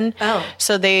set in. Oh.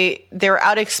 So they were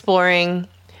out exploring,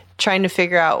 trying to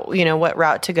figure out, what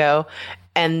route to go,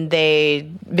 and they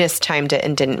mistimed it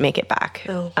and didn't make it back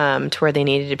to where they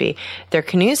needed to be. Their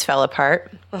canoes fell apart,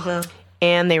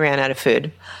 and they ran out of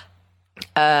food.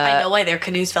 I know why their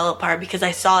canoes fell apart, because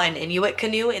I saw an Inuit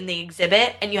canoe in the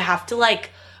exhibit, and you have to,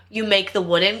 you make the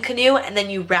wooden canoe, and then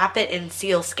you wrap it in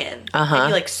sealskin.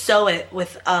 And you, sew it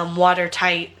with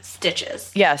watertight stitches.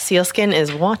 Yeah, sealskin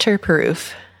is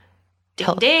waterproof.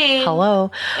 Ding, ding. Hello.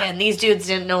 And these dudes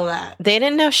didn't know that. They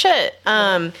didn't know shit.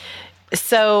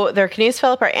 So their canoes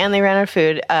fell apart, and they ran out of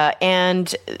food.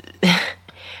 And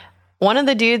one of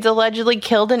the dudes allegedly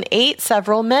killed and ate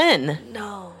several men.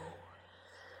 No.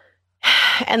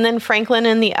 And then Franklin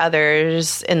and the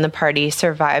others in the party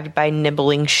survived by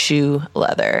nibbling shoe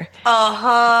leather. So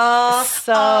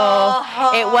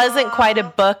it wasn't quite a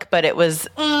book, but it was...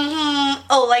 Mm-hmm.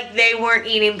 Oh, like they weren't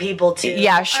eating people too.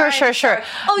 Yeah, sure.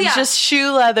 Oh, yeah. Just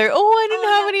shoe leather. Oh, I didn't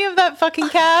have any of that fucking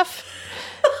calf.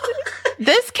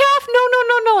 This calf? No.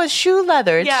 It's shoe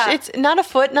leather. It's not a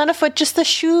foot, just the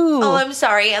shoe. Oh, I'm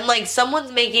sorry. And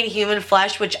someone's making human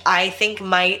flesh, which I think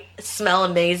might smell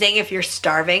amazing if you're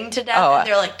starving to death. And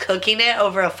they're cooking it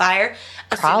over a fire.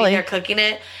 Assuming they're cooking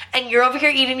it. And you're over here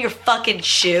eating your fucking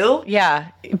shoe. Yeah.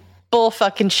 Bull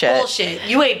fucking shit. Bullshit.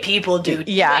 You ate people, dude.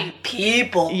 Yeah. You ate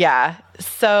people. Yeah.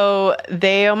 So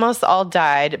they almost all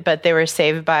died, but they were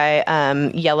saved by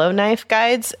Yellowknife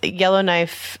guides.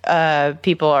 Yellowknife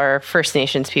people are First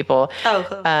Nations people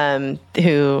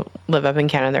who live up in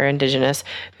Canada. They're Indigenous,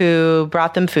 who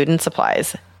brought them food and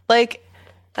supplies.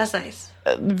 That's nice.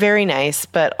 Very nice,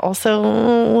 but also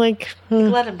let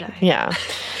them die. Yeah.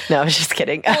 No, I was just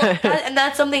kidding. And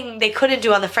that's something they couldn't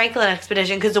do on the Franklin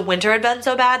expedition because the winter had been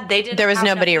so bad. There was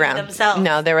nobody around themselves.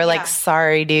 No, they were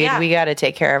sorry, dude, we got to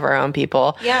take care of our own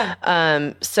people.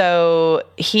 Yeah. So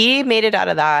he made it out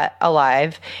of that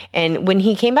alive, and when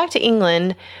he came back to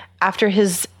England after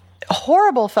his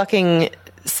horrible fucking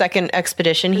second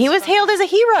expedition, he was hailed as a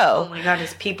hero. Oh my God,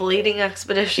 his people eating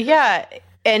expedition. Yeah,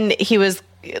 and he was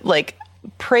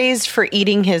praised for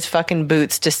eating his fucking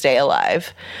boots to stay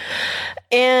alive.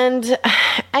 And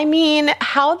I mean,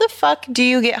 how the fuck do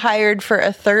you get hired for a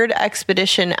 3rd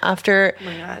expedition after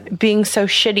being so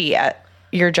shitty at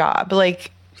your job.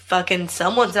 Like, fucking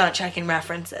someone's not checking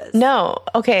references. No.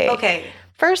 Okay.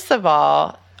 First of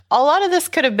all, a lot of this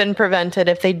could have been prevented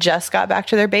if they just got back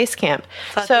to their base camp.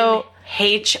 Fucking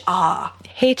HR.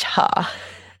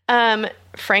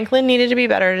 Franklin needed to be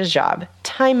better at his job.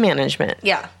 Time management.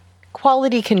 Yeah.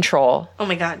 Quality control. Oh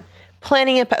my God.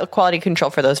 Planning and quality control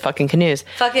for those fucking canoes.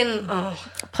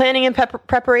 Planning and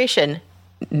preparation.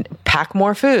 Pack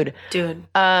more food. Dude.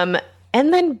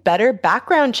 And then better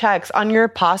background checks on your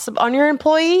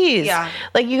employees. Yeah.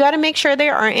 Like, you got to make sure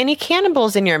there aren't any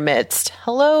cannibals in your midst.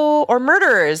 Hello? Or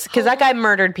murderers. Because that guy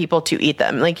murdered people to eat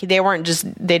them. Like, they didn't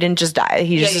just die.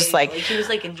 He was just like, he was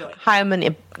like, enjoy. Hi, I'm going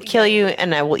to kill you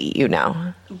and I will eat you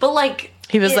now. But like,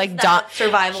 he was like,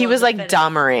 survival. He was like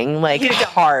dumbering, like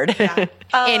hard. Yeah.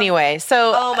 Anyway,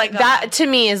 so oh my God. That to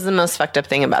me is the most fucked up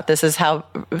thing about this is how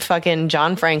fucking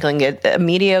John Franklin, get a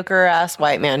mediocre ass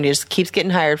white man, just keeps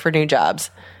getting hired for new jobs.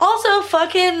 Also,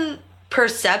 fucking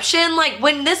perception. Like,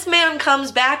 when this man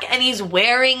comes back and he's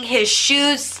wearing his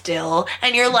shoes still,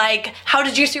 and you're like, how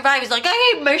did you survive? He's like,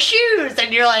 I ate my shoes.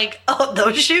 And you're like, oh,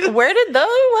 those shoes? Where did those?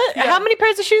 What? Yeah. How many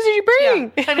pairs of shoes did you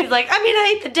bring? Yeah. And he's like,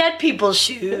 I ate the dead people's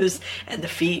shoes and the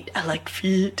feet. I like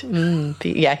feet.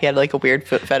 Feet. Yeah, he had like a weird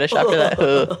foot fetish after that.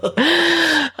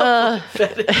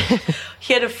 Fetish.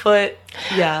 He had a foot.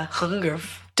 Yeah. Hunger.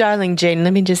 Darling Jane,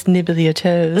 let me just nibble your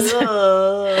toes.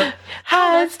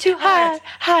 That's too hard.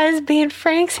 How's Ben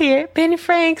Franks here? Benny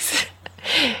Franks.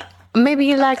 Maybe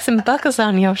you like some buckles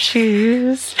on your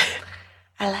shoes.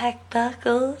 I like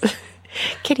buckles.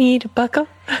 Can you eat a buckle?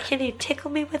 Can you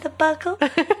tickle me with a buckle? All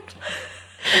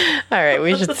right,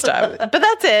 we should stop. But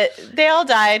that's it. They all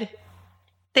died.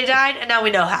 They died, and now we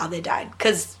know how they died,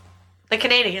 because the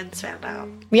Canadians found out.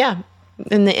 Yeah,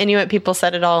 and the Inuit people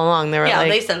said it all along. They were like,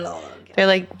 they said it all along. They're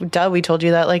like, duh, we told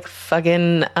you that like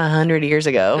fucking 100 years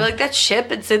ago. They're like, that ship,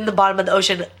 it's in the bottom of the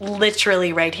ocean,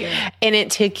 literally right here. And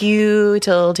it took you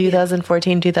till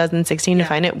 2014, 2016 to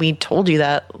find it. We told you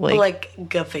that. Like,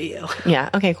 good for you. Yeah,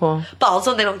 okay, cool. But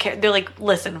also, they don't care. They're like,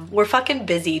 listen, we're fucking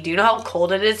busy. Do you know how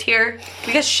cold it is here?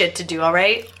 We got shit to do, all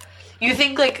right? You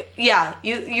think, like, yeah,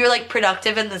 you're, like,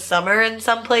 productive in the summer in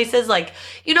some places. Like,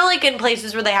 you know, like, in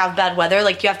places where they have bad weather,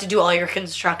 like, you have to do all your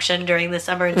construction during the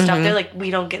summer and stuff. They're like, we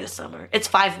don't get a summer. It's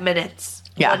 5 minutes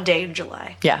one day in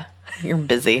July. Yeah, you're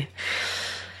busy.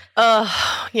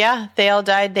 Yeah, they all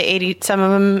died. Some of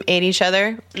them ate each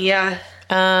other. Yeah.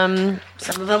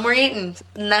 Some of them were eaten.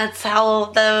 And that's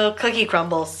how the cookie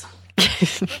crumbles.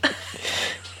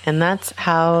 And that's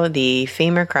how the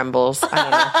femur crumbles. I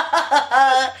don't know.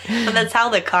 And that's how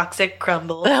the coccyx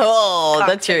crumbles. Oh,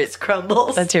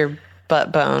 crumbles. That's your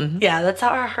butt bone. Yeah, that's how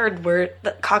I heard word.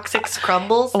 The coccyx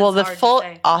crumbles. Well, the full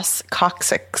os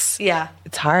coccyx. Yeah,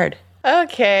 it's hard.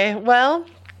 Okay, well,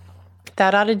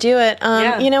 that ought to do it.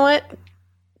 You know what?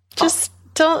 Just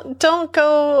don't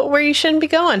go where you shouldn't be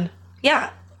going. Yeah.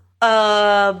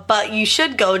 But you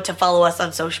should go to follow us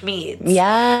on social media.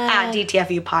 Yeah. At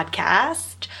DTFU Podcast.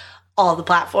 All the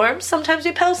platforms. Sometimes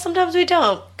we post, sometimes we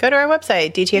don't. Go to our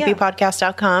website,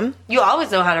 dtfupodcast.com. You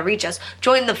always know how to reach us.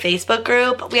 Join the Facebook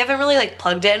group. We haven't really, like,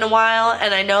 plugged it in a while.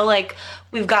 And I know, like,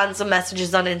 we've gotten some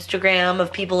messages on Instagram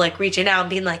of people, like, reaching out and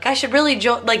being like, I should really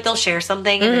join. Like, they'll share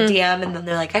something in a DM and then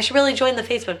they're like, I should really join the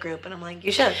Facebook group. And I'm like,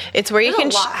 you should. It's where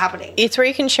There's a lot happening. It's where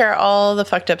you can share all the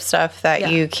fucked up stuff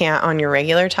that you can't on your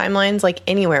regular timelines, like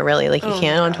anywhere really. Like you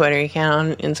can't on Twitter, you can't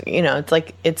on Instagram. You know,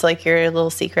 it's like your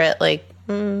little secret, like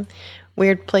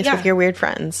weird place with your weird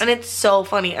friends. And it's so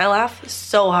funny. I laugh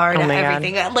so hard at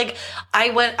everything. God. Like I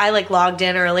logged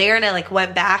in earlier and I like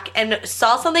went back and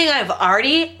saw something I've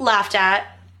already laughed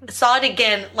at. Saw it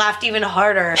again, laughed even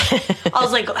harder. I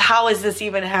was like, how is this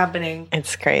even happening?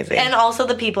 It's crazy. And also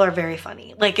the people are very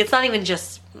funny. Like, it's not even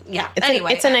just,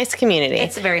 it's a nice community.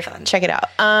 It's very fun. Check it out.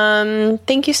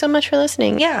 Thank you so much for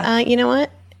listening. Yeah. You know what?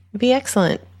 Be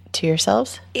excellent to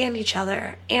yourselves. And each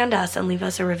other. And us. And leave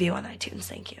us a review on iTunes.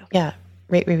 Thank you. Yeah.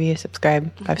 Rate, review,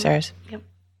 subscribe. 5 stars. Yep.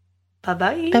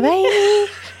 Bye-bye. Bye-bye.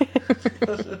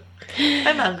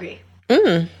 I'm hungry.